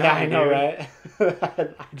fucking alley. Yeah, I know, dude.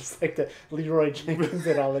 Right? I just like to Leroy Jenkins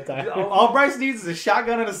it all the time. All Bryce needs is a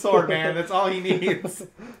shotgun and a sword, man. That's all he needs.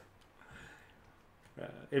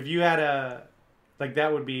 If you had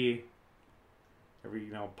that would be every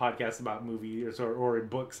podcast about movies or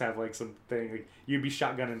books have like something like you'd be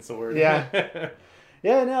shotgun and sword. Yeah.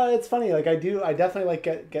 Yeah, no, it's funny. Like I definitely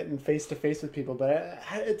like getting face to face with people, but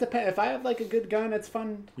it depends. If I have like a good gun, it's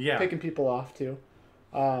fun picking people off too.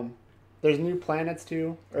 There's new planets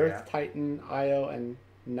too: Earth, Titan, Io, and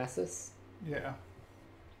Nessus. Yeah.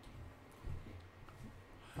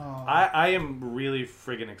 I am really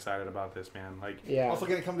friggin' excited about this, man. Like, also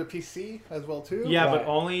gonna come to PC as well too. Yeah, but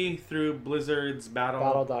only through Blizzard's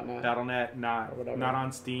Battle.net. Battle.net, not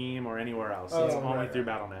on Steam or anywhere else. It's only through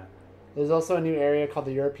Battle.net. There's also a new area called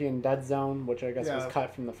the European Dead Zone, which I guess was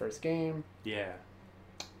cut from the first game. Yeah.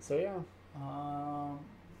 So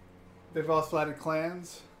they've also added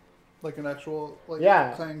clans, like an actual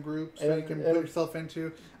clan group that you can put yourself into.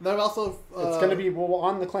 And they've also it's going to be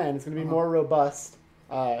on the clan. It's going to be more robust.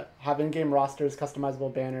 Have in-game rosters,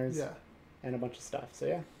 customizable banners, and a bunch of stuff. So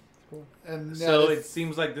it's cool. And so it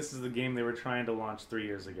seems like this is the game they were trying to launch 3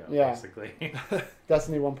 years ago, basically.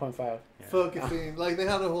 Destiny 1.5. Focusing, like they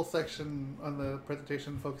had a whole section on the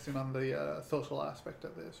presentation focusing on the social aspect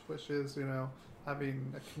of this, which is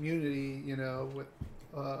having a community, with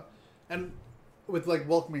and with like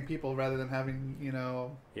welcoming people rather than having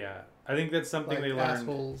I think that's something like they learned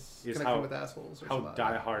assholes is connecting with assholes or how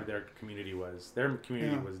diehard their community was. Their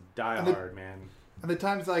community was diehard, man. And the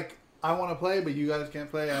times like I want to play, but you guys can't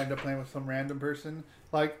play, I end up playing with some random person.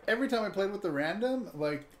 Like every time I played with the random,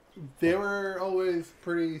 like they were always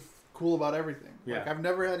pretty cool about everything. Yeah. Like I've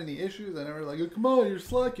never had any issues. I never come on, you're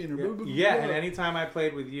slacking or blah, blah, blah. And anytime I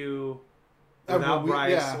played with you without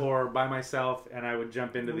Bryce or by myself, and I would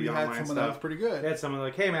jump into the online stuff. We had someone that was pretty good. I had someone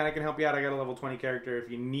like, hey man, I can help you out. I got a level 20 character. If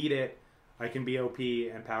you need it, I can be OP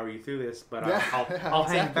and power you through this. But I'll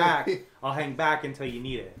hang back. I'll hang back until you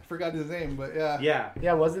need it. I forgot his name, but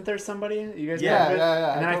yeah. Wasn't there somebody you guys? Yeah.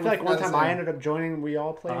 And then I feel like one time I ended up joining. We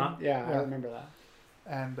all played. I remember that.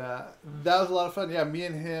 And that was a lot of fun. Yeah, me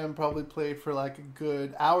and him probably played for like a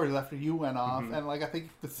good hours after you went off. And like I think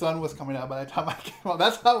the sun was coming out by the time I came on.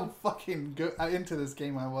 That's how fucking good into this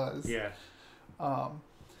game I was. Yeah.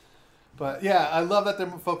 But yeah, I love that they're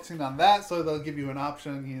focusing on that. So they'll give you an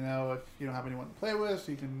option, if you don't have anyone to play with,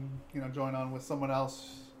 so you can, join on with someone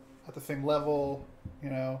else at the same level,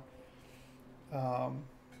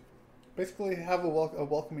 basically have a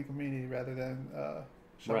welcoming community rather than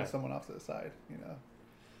shoving someone off to the side,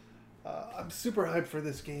 I'm super hyped for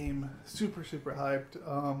this game. Super, super hyped.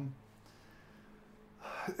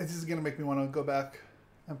 This is going to make me want to go back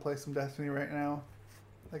and play some Destiny right now.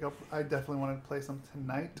 Like, I definitely want to play some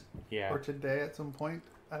tonight or today at some point.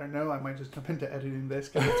 I don't know. I might just jump into editing this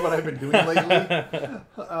because that's what I've been doing lately.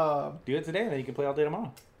 Do it today, then you can play all day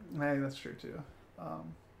tomorrow. Hey, that's true, too.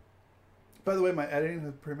 By the way, my editing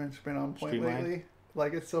has pretty much been on point lately.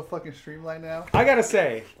 Like, it's so fucking streamlined now. I gotta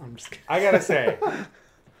say.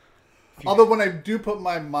 Although when I do put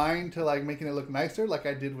my mind to like making it look nicer, like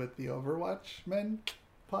I did with the Overwatch Men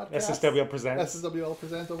podcast. SSWL presents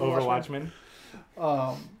Overwatch Men.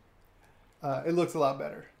 It looks a lot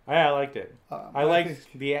better. Yeah, I liked it. I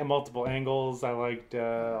liked the multiple angles. I liked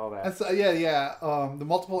all that. And so, the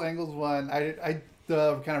multiple angles one, I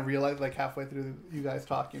kind of realized like halfway through you guys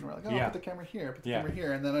talking, we're like, I'll put the camera here, camera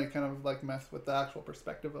here, and then I kind of like messed with the actual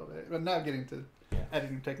perspective of it. But not getting to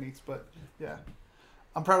editing techniques, but yeah.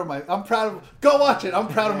 I'm proud of go watch it. I'm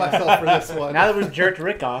proud of myself for this one. Now that we've jerked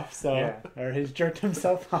Rick off, or he's jerked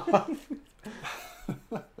himself off.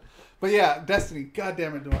 But yeah, Destiny, god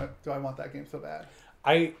damn it, do I want that game so bad.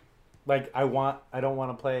 I don't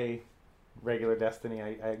want to play regular Destiny.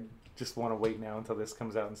 I just want to wait now until this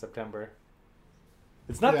comes out in September.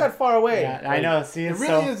 It's not that far away. Yeah, I know. See, it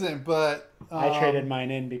really isn't, but I traded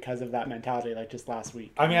mine in because of that mentality, like just last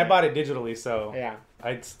week. I mean, I bought it digitally, so yeah,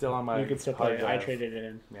 I'd still on my. You could still play it. I traded it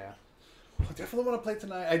in. Yeah. I definitely want to play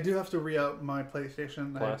tonight. I do have to re-out my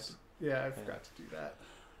PlayStation Plus. I forgot to do that,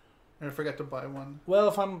 and I forgot to buy one. Well,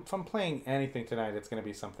 if I'm playing anything tonight, it's going to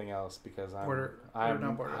be something else because I'm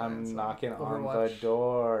knocking on the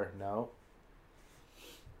door. No.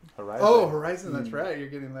 Horizon. Oh, Horizon. That's right. You're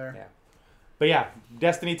getting there. Yeah. But yeah,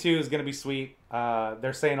 Destiny 2 is going to be sweet.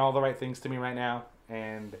 They're saying all the right things to me right now.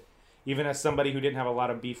 And even as somebody who didn't have a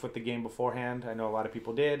lot of beef with the game beforehand, I know a lot of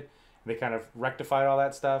people did. They kind of rectified all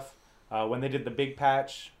that stuff. When they did the big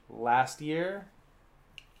patch last year,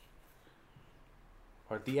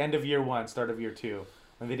 or at the end of year 1, start of year 2,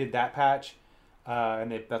 when they did that patch,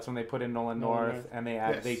 and that's when they put in Nolan North, and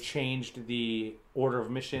they changed the order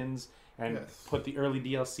of missions and put the early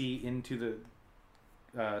DLC into the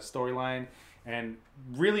storyline. And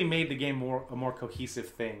really made the game a more cohesive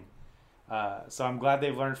thing. So I'm glad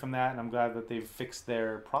they've learned from that, and I'm glad that they've fixed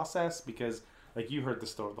their process because, like you heard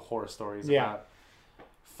the horror stories about,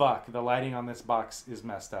 fuck, the lighting on this box is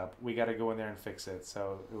messed up. We got to go in there and fix it.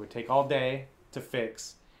 So it would take all day to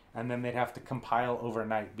fix, and then they'd have to compile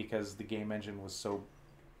overnight because the game engine was so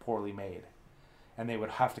poorly made. And they would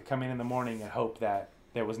have to come in the morning and hope that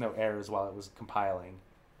there was no errors while it was compiling.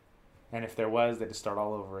 And if there was, they'd just start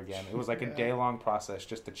all over again. It was like a day-long process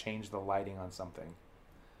just to change the lighting on something.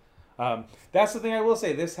 That's the thing I will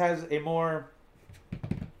say. This has a more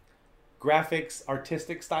graphics,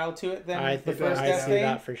 artistic style to it than the first Destiny. I see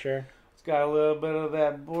that for sure. It's got a little bit of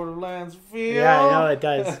that Borderlands feel. Yeah, I know it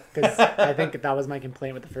does. Because I think that was my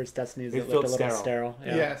complaint with the first Destiny. Is it looked a little sterile.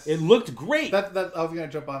 Yeah. Yes. It looked great. I was going to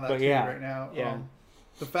jump on that right now. Yeah.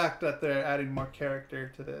 The fact that they're adding more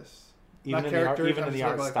character to this. Even in the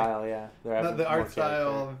art style, yeah. The art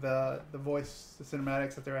style, the voice, the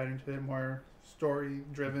cinematics that they're adding to it, more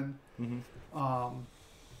story-driven. Mm-hmm.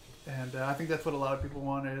 And I think that's what a lot of people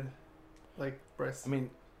wanted. Like Bryce. I mean,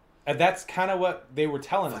 that's kind of what they were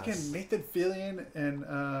telling us. Fucking Nathan Fillion and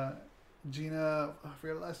Gina, I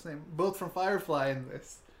forgot her last name, both from Firefly in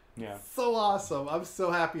this. Yeah. So awesome. I'm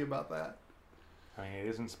so happy about that. I mean, it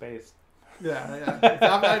is in space. Yeah.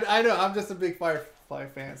 I know. I'm just a big Firefly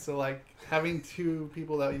fan. So, like, having two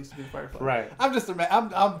people that used to be Firefly. Right. I'm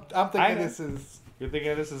thinking this is... You're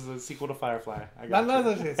thinking this is a sequel to Firefly. Not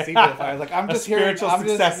a sequel to Firefly. Like, I'm just hearing...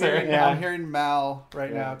 successor. I'm hearing Mal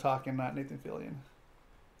now talking, not Nathan Fillion.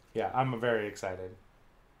 Yeah, I'm very excited.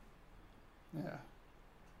 Yeah.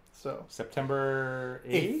 So September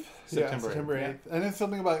 8th? September 8th. And then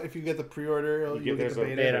something about if you get the pre-order, you'll get the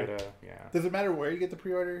beta. Yeah. Does it matter where you get the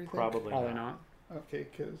pre-order, you think? Probably not. Okay,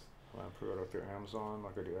 because... Well, I pre-order through Amazon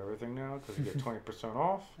like I do everything now because you get 20%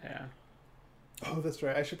 off. Yeah. Oh, that's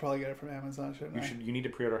right. I should probably get it from Amazon, shouldn't I? You need to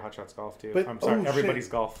pre-order Hot Shots Golf, too. But, I'm sorry, Everybody's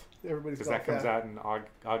Golf. Everybody's Golf, because that comes out in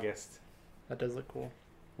August. That does look cool.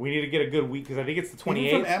 We need to get a good week because I think it's the 28th.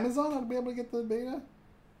 Even from Amazon, I'll be able to get the beta?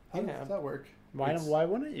 How does that work? Why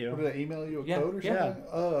wouldn't you? Did I email you a code or something? Yeah.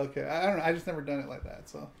 Oh, okay. I don't know. I just never done it like that,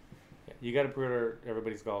 so... Yeah, you got to pre-order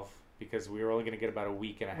Everybody's Golf because we were only going to get about a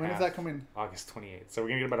week and a half. When does that come in? August 28th. So we're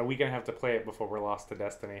going to get about a week and a half to play it before we're lost to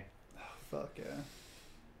Destiny. Oh, fuck yeah.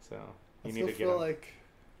 So, I feel like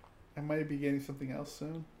I might be getting something else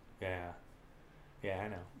soon. Yeah. Yeah, I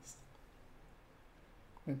know.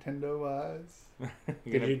 Nintendo-wise.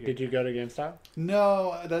 Did you go to GameStop?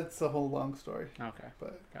 No, that's a whole long story. Okay.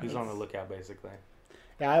 But he's on the lookout, basically.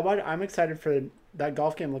 Yeah, I'm excited for... That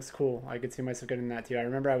golf game looks cool. I could see myself getting that, too. I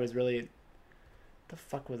remember I was really... The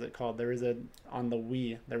fuck was it called? There was on the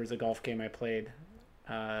Wii, there was a golf game I played.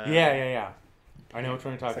 Yeah. I know which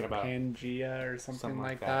one you're talking about. Pangea or something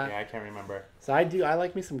like that. Yeah, I can't remember. So I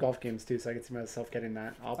like me some golf games too, so I can see myself getting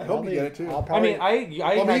that. I hope you get it too. You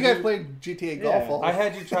guys played GTA Golf. Also. I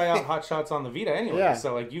had you try out Hot Shots on the Vita anyway,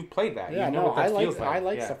 so like you've played that. Yeah, you know what that feels like. I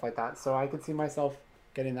like stuff like that, so I could see myself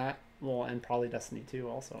getting that. Well, and probably Destiny 2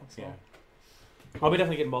 also. So. Yeah. I'll be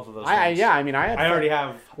definitely getting both of those. I already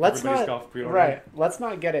have. Everybody's Golf pre-order. Right. Let's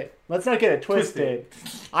not get it twisted.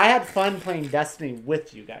 I had fun playing Destiny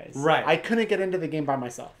with you guys. Right. I couldn't get into the game by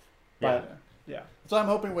myself. But yeah. So I'm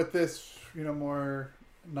hoping with this, more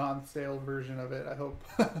non-sale version of it, I hope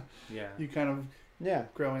you kind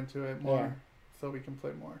of grow into it more so we can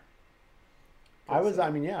play more. I was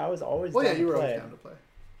always Well, you were always down to play.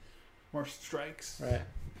 More strikes. Right.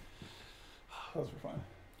 Those were fun.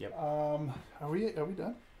 Yep. Are we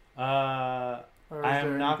done? I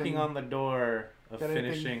am knocking on the door of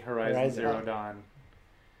finishing Horizon Zero Dawn.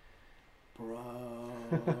 Bro.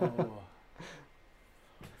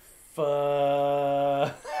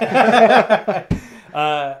 Fuck.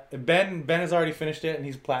 Ben has already finished it and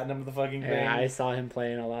he's platinumed the fucking thing. Yeah, I saw him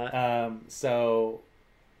playing a lot.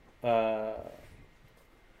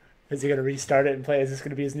 Is he gonna restart it and play? Is this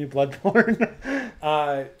gonna be his new Bloodborne?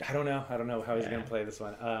 I don't know how he's gonna play this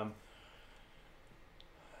one.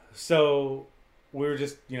 So we were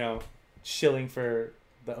just shilling for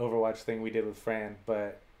the Overwatch thing we did with Fran,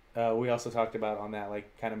 but we also talked about on that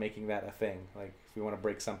like kind of making that a thing. Like if we want to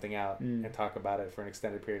break something out and talk about it for an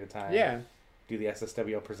extended period of time. Yeah. Do the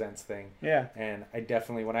SSWO Presents thing. Yeah. And I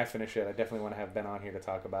definitely, when I finish it, I definitely want to have Ben on here to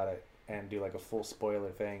talk about it and do like a full spoiler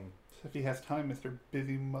thing. If he has time, Mr.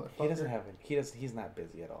 Busy Motherfucker. He doesn't have it. He's not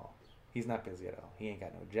busy at all. He's not busy at all. He ain't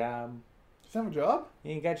got no job. Does he have a job?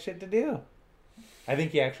 He ain't got shit to do. I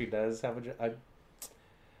think he actually does have a job. I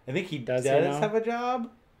think he does have a job,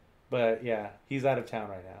 but yeah, he's out of town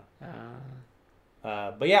right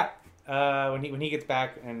now. But yeah, when he gets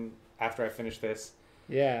back and after I finish this,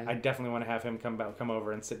 I definitely want to have him come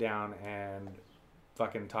over and sit down and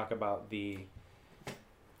fucking talk about the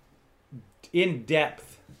in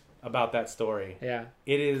depth about that story. Yeah,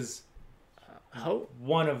 it is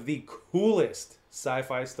one of the coolest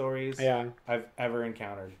sci-fi stories I've ever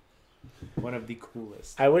encountered. One of the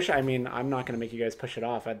coolest. I wish. I mean, I'm not gonna make you guys push it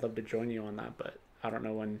off. I'd love to join you on that, but I don't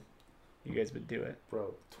know when you guys would do it.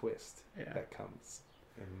 Bro, twist that comes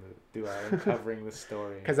in the duo covering the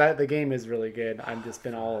story. Because the game is really good. I've just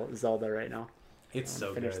been all Zelda right now. It's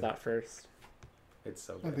so good. Finish that first. It's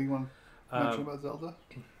so good. I think you want to mention about Zelda.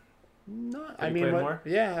 No, I mean, more?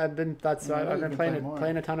 Yeah, I've been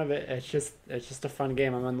playing a ton of it. It's just a fun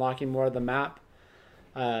game. I'm unlocking more of the map.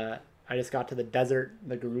 I just got to the desert,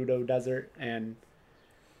 the G.L.O.W desert, and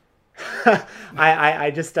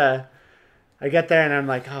I get there and I'm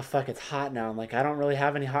like, oh fuck, it's hot now. I'm like, I don't really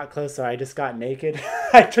have any hot clothes, so I just got naked.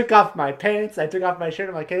 I took off my pants, I took off my shirt.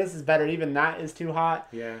 I'm like, hey, this is better. Even that is too hot.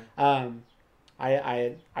 Yeah.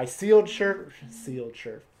 I shield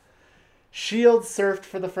surfed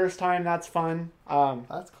for the first time. That's fun.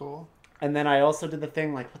 That's cool. And then I also did the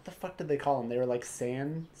thing, like, what the fuck did they call them? They were like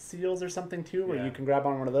sand seals or something too, where you can grab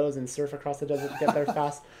on one of those and surf across the desert to get there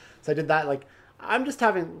fast. So I did that. Like, I'm just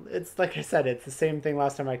having, it's like I said, it's the same thing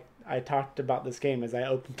last time I talked about this game. As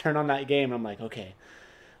I turn on that game, I'm like, okay,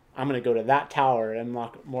 I'm going to go to that tower and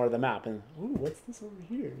unlock more of the map. And, ooh, what's this over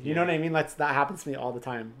here? You know what I mean? That happens to me all the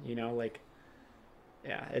time, you know, like,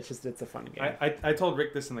 yeah, it's a fun game. I told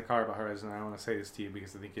Rick this in the car about Horizon, and I want to say this to you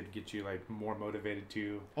because I think it'd get you like more motivated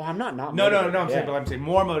to. Oh, I'm not. No. I'm saying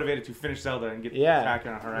more motivated to finish Zelda and get back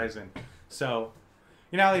on Horizon. So,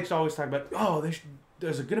 you know, they just always talk about, oh, there's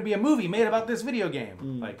going to be a movie made about this video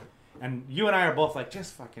game, like, and you and I are both like,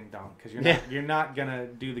 just fucking don't, because you're not gonna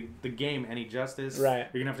do the game any justice. Right.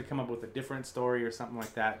 You're gonna have to come up with a different story or something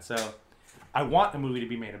like that. So, I want a movie to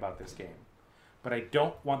be made about this game. But I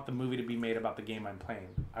don't want the movie to be made about the game I'm playing.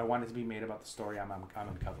 I want it to be made about the story I'm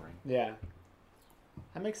uncovering. Yeah.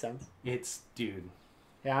 That makes sense. Dude.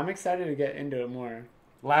 Yeah, I'm excited to get into it more.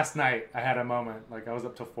 Last night, I had a moment, like, I was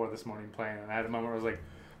up till 4 this morning playing, and I had a moment where I was like,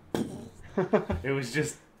 it was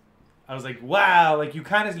just, I was like, wow, like, you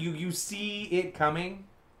kind of, you see it coming,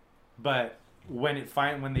 but when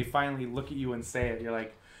they finally look at you and say it, you're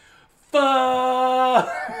like, fuck!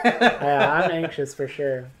 Yeah, I'm anxious for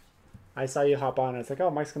sure. I saw you hop on, and it's like, oh,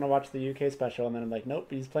 Mike's going to watch the UK special, and then I'm like, nope,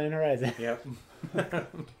 he's playing Horizon. Yep. But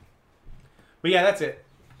yeah, that's it.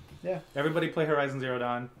 Yeah. Everybody play Horizon Zero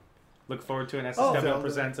Dawn. Look forward to an SSW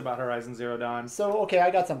Presents about Horizon Zero Dawn. So, okay,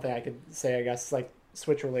 I got something I could say, I guess, like,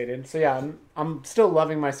 Switch related. So, yeah, I'm still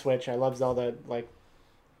loving my Switch. I love Zelda. Like,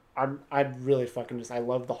 I really fucking just, I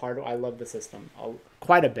love the hardware. I love the system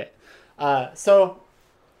quite a bit. So,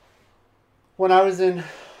 when I was in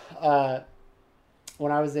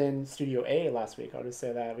Studio A last week, I'll just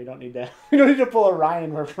say that we don't need to pull a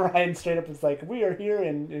Ryan where Ryan straight up is like, we are here,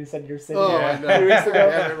 and he said you're sitting here 2 weeks ago.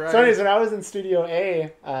 Yeah, so anyways, when I was in Studio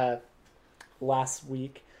A last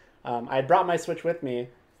week, I had brought my Switch with me,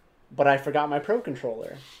 but I forgot my Pro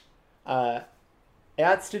Controller.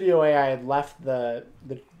 At Studio A, I had left the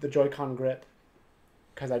Joy-Con grip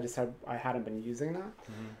because I hadn't been using that.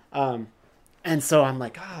 Mm-hmm. And so I'm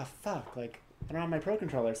like, fuck, like I don't have my Pro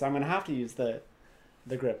Controller, so I'm gonna have to use the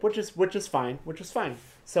grip, which is fine.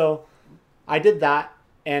 So I did that,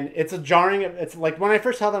 and it's it's like when I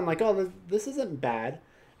first saw them, I'm like, oh, this isn't bad.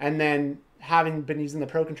 And then having been using the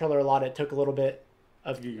Pro Controller a lot, it took a little bit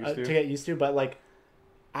to get used to, but like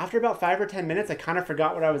after about 5 or 10 minutes, I kind of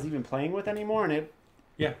forgot what I was even playing with anymore, and it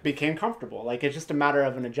became comfortable. Like, it's just a matter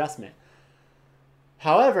of an adjustment.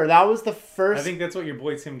 However, that was the first... I think that's what your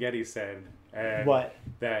boy Tim Getty said. What?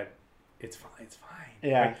 That it's fine.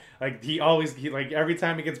 Yeah. Like he like every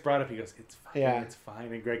time it gets brought up, he goes, it's fine, it's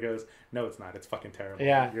fine. And Greg goes, no, it's not. It's fucking terrible.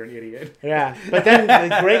 Yeah. You're an idiot. Yeah. But then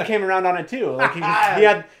Greg came around on it too. Like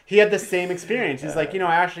he had the same experience. He's like,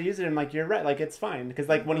 I actually used it, and like, you're right. Like, it's fine. Because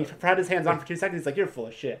like when he had his hands on for 2 seconds, he's like, you're full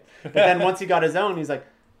of shit. But then once he got his own, he's like,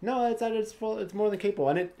 no, it's more than capable.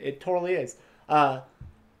 And it totally is. But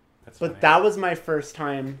that was my first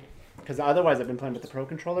time, because otherwise I've been playing with the Pro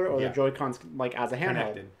Controller or the Joy-Cons like as a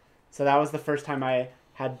handheld. Connected. So that was the first time I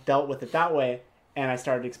had dealt with it that way, and I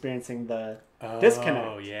started experiencing the disconnect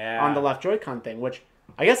on the left Joy-Con thing, which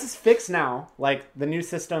I guess is fixed now. Like, the new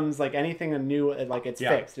systems, like anything new, like it's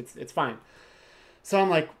fixed. It's fine. So I'm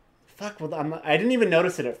like, fuck. Well, I didn't even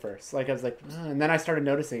notice it at first. Like, I was like, and then I started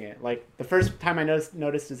noticing it. Like, the first time I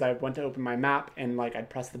noticed is I went to open my map, and like I'd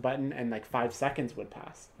press the button, and like 5 seconds would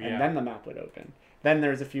pass, and then the map would open. Then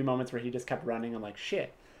there was a few moments where he just kept running. I'm like,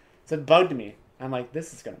 shit. So it bugged me. I'm like,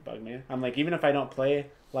 this is going to bug me. I'm like, even if I don't play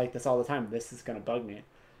like this all the time, this is going to bug me.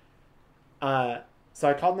 So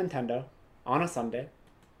I called Nintendo on a Sunday,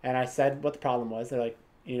 and I said what the problem was. They're like,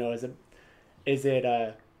 is it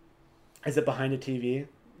behind a TV?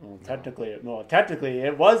 Well, technically,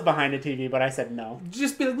 it was behind a TV, but I said no.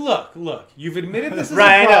 Just be like, look. You've admitted this is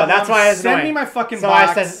right, a problem. I know. That's why I was Send me my fucking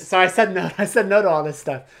box. So I said no. I said no to all this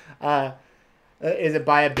stuff. Is it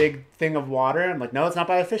by a big thing of water? I'm like, no, it's not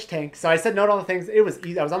by a fish tank. So I said no to all the things. It was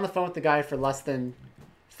easy. I was on the phone with the guy for less than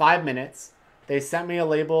 5 minutes. They sent me a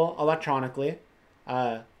label electronically,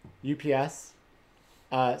 UPS.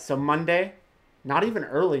 So Monday, not even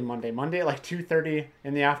early Monday at like 2:30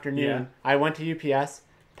 in the afternoon, I went to UPS,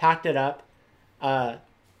 packed it up.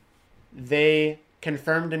 They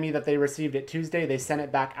confirmed to me that they received it Tuesday. They sent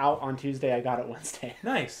it back out on Tuesday. I got it Wednesday.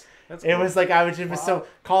 Nice. That's cool. It was like it was so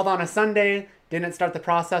called on a Sunday, didn't start the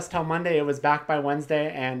process till Monday. It was back by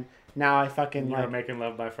Wednesday, and now I fucking You're making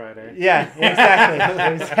love by Friday. Yeah,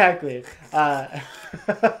 exactly.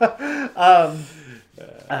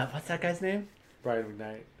 What's that guy's name? Brian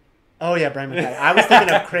McKnight. Oh yeah, Brian McKnight. I was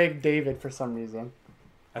thinking of Craig David for some reason.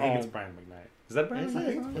 I think it's Brian McKnight. Is that Brian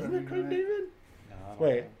McKnight? Isn't it Craig David? No,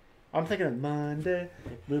 wait. I'm thinking of Monday.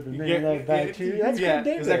 That's Craig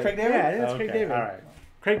David. Is that Craig David? Yeah, that's Craig David. All right.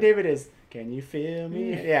 Craig David is "Can You Feel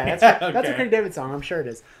Me?" Yeah, that's a Craig David song. I'm sure it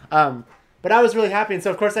is. But I was really happy, and so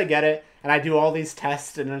of course I get it, and I do all these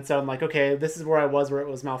tests, and so I'm like, okay, this is where I was, where it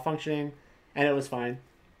was malfunctioning, and it was fine.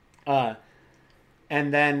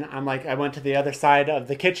 And then I'm like, I went to the other side of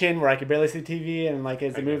the kitchen where I could barely see TV, and I'm like,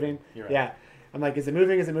 is it moving? You're right. Yeah. I'm like, is it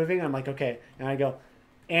moving? Is it moving? I'm like, okay. And I go,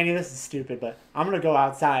 Annie, this is stupid, but I'm going to go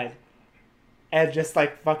outside and just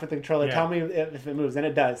like fuck with the controller. Tell me if it moves, and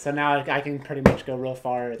it does. So now I can pretty much go real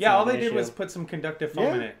far. It's all they did was put some conductive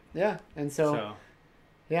foam in it. Yeah, and so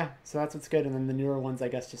that's what's good. And then the newer ones, I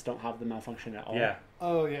guess, just don't have the malfunction at all. Yeah.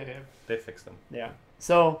 Oh, yeah. They fixed them. Yeah.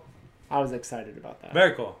 So I was excited about that.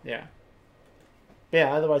 Very cool. Yeah. But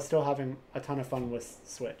yeah, otherwise still having a ton of fun with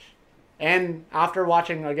Switch. And after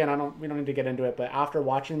watching, again, we don't need to get into it, but after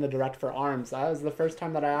watching the Direct for ARMS, that was the first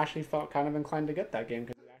time that I actually felt kind of inclined to get that game.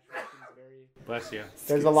 Because it actually seems very... Bless you.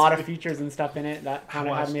 There's a lot of features and stuff in it that kind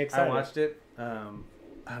of had me excited. I watched it. I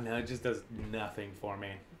don't know, it just does nothing for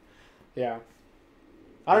me. Yeah.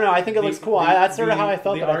 I don't know, I think it looks cool. That's sort of how I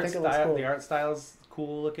felt, but I think it looks cool. The art style's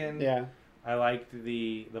cool looking. Yeah. I liked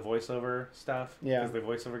the voiceover stuff. Yeah. Because the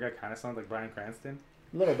voiceover guy kind of sounds like Bryan Cranston.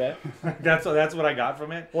 A little bit. That's what I got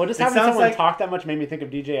from it. Well, just having someone talk that much made me think of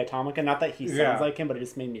DJ Atomica. Not that he sounds like him, but it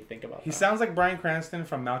just made me think about He sounds like Bryan Cranston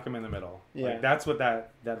from Malcolm in the Middle. Yeah. Like, that's what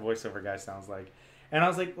that voiceover guy sounds like. And I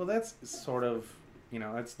was like, well, that's sort of,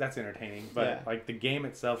 that's entertaining. But like the game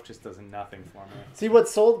itself just does nothing for me. See, I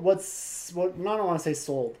don't want to say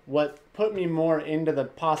sold. What put me more into the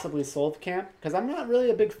possibly sold camp, because I'm not really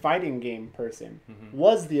a big fighting game person,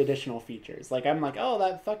 was the additional features. Like, I'm like, oh,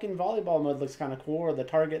 that fucking volleyball mode looks kind of cool, or the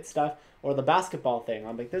target stuff, or the basketball thing.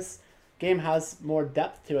 I'm like, this game has more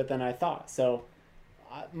depth to it than I thought. So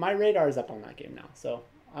my radar is up on that game now. So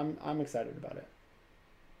I'm excited about it.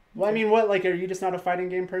 Well, I mean, are you just not a fighting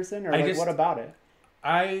game person, or what about it?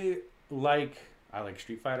 I like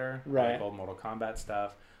Street Fighter, right? I like old Mortal Kombat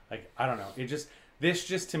stuff. Like, I don't know. This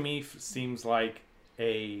just to me seems like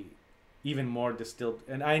a even more distilled.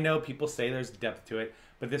 And I know people say there's depth to it,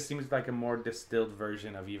 but this seems like a more distilled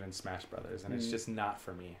version of even Smash Brothers, and it's just not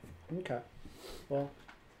for me. Okay. Well,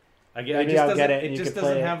 maybe I'll get it. It just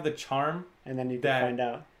doesn't have the charm, and then you can find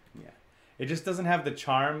out. Yeah, it just doesn't have the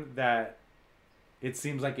charm that it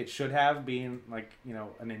seems like it should have, being like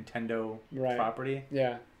a Nintendo property.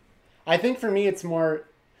 Yeah, I think for me it's more.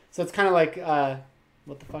 So it's kind of like.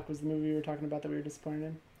 What the fuck was the movie we were talking about that we were disappointed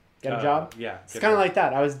in? Get a Job? Yeah. It's kind of like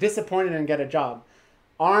that. I was disappointed in Get a Job.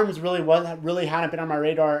 ARMS really hadn't been on my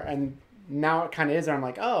radar, and now it kind of is. I'm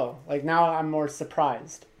like, oh, like now I'm more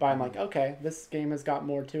surprised. But I'm like, okay, this game has got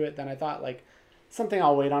more to it than I thought. Like, something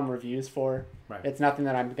I'll wait on reviews for. Right. It's nothing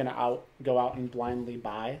that I'm gonna go out and blindly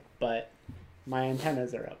buy, but my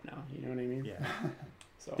antennas are up now. You know what I mean? Yeah.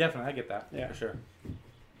 So definitely, I get that. Yeah, for sure.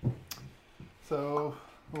 So,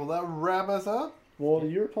 will that wrap us up? Well,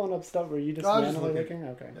 you were pulling up stuff. Were you just manually looking?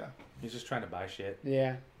 Okay. Yeah. He's just trying to buy shit.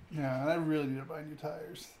 Yeah. Yeah, and I really need to buy new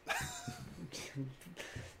tires.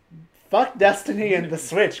 Fuck Destiny and the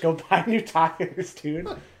Switch. Go buy new tires, dude.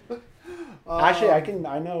 Actually,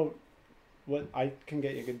 I know what I can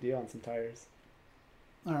get you a good deal on some tires.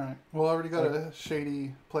 All right. Well, I already got a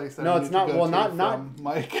shady place. No, it's not. Well, not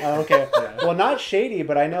Mike. Oh, okay. Yeah. Well, not shady,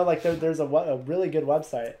 but I know like there's a really good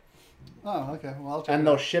website. Oh, okay. Well, I'll check. And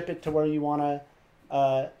they'll ship it to where you want to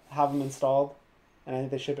have them installed, and I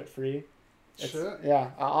think they ship it free. Shit.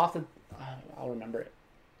 Yeah, I'll remember it.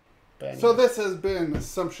 But anyway. So this has been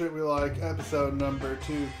Some Shit We Like, episode number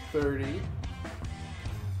 230.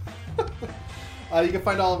 You can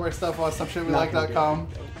find all of our stuff on someshitwelike.com.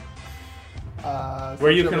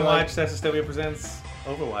 Where you can watch Sswl Presents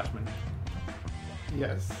Overwatchman.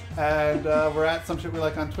 Yes. And we're at Some Shit We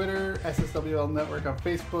Like on Twitter, SSWL Network on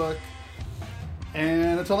Facebook.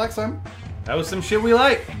 And until next time. That was Some Shit We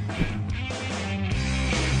Like.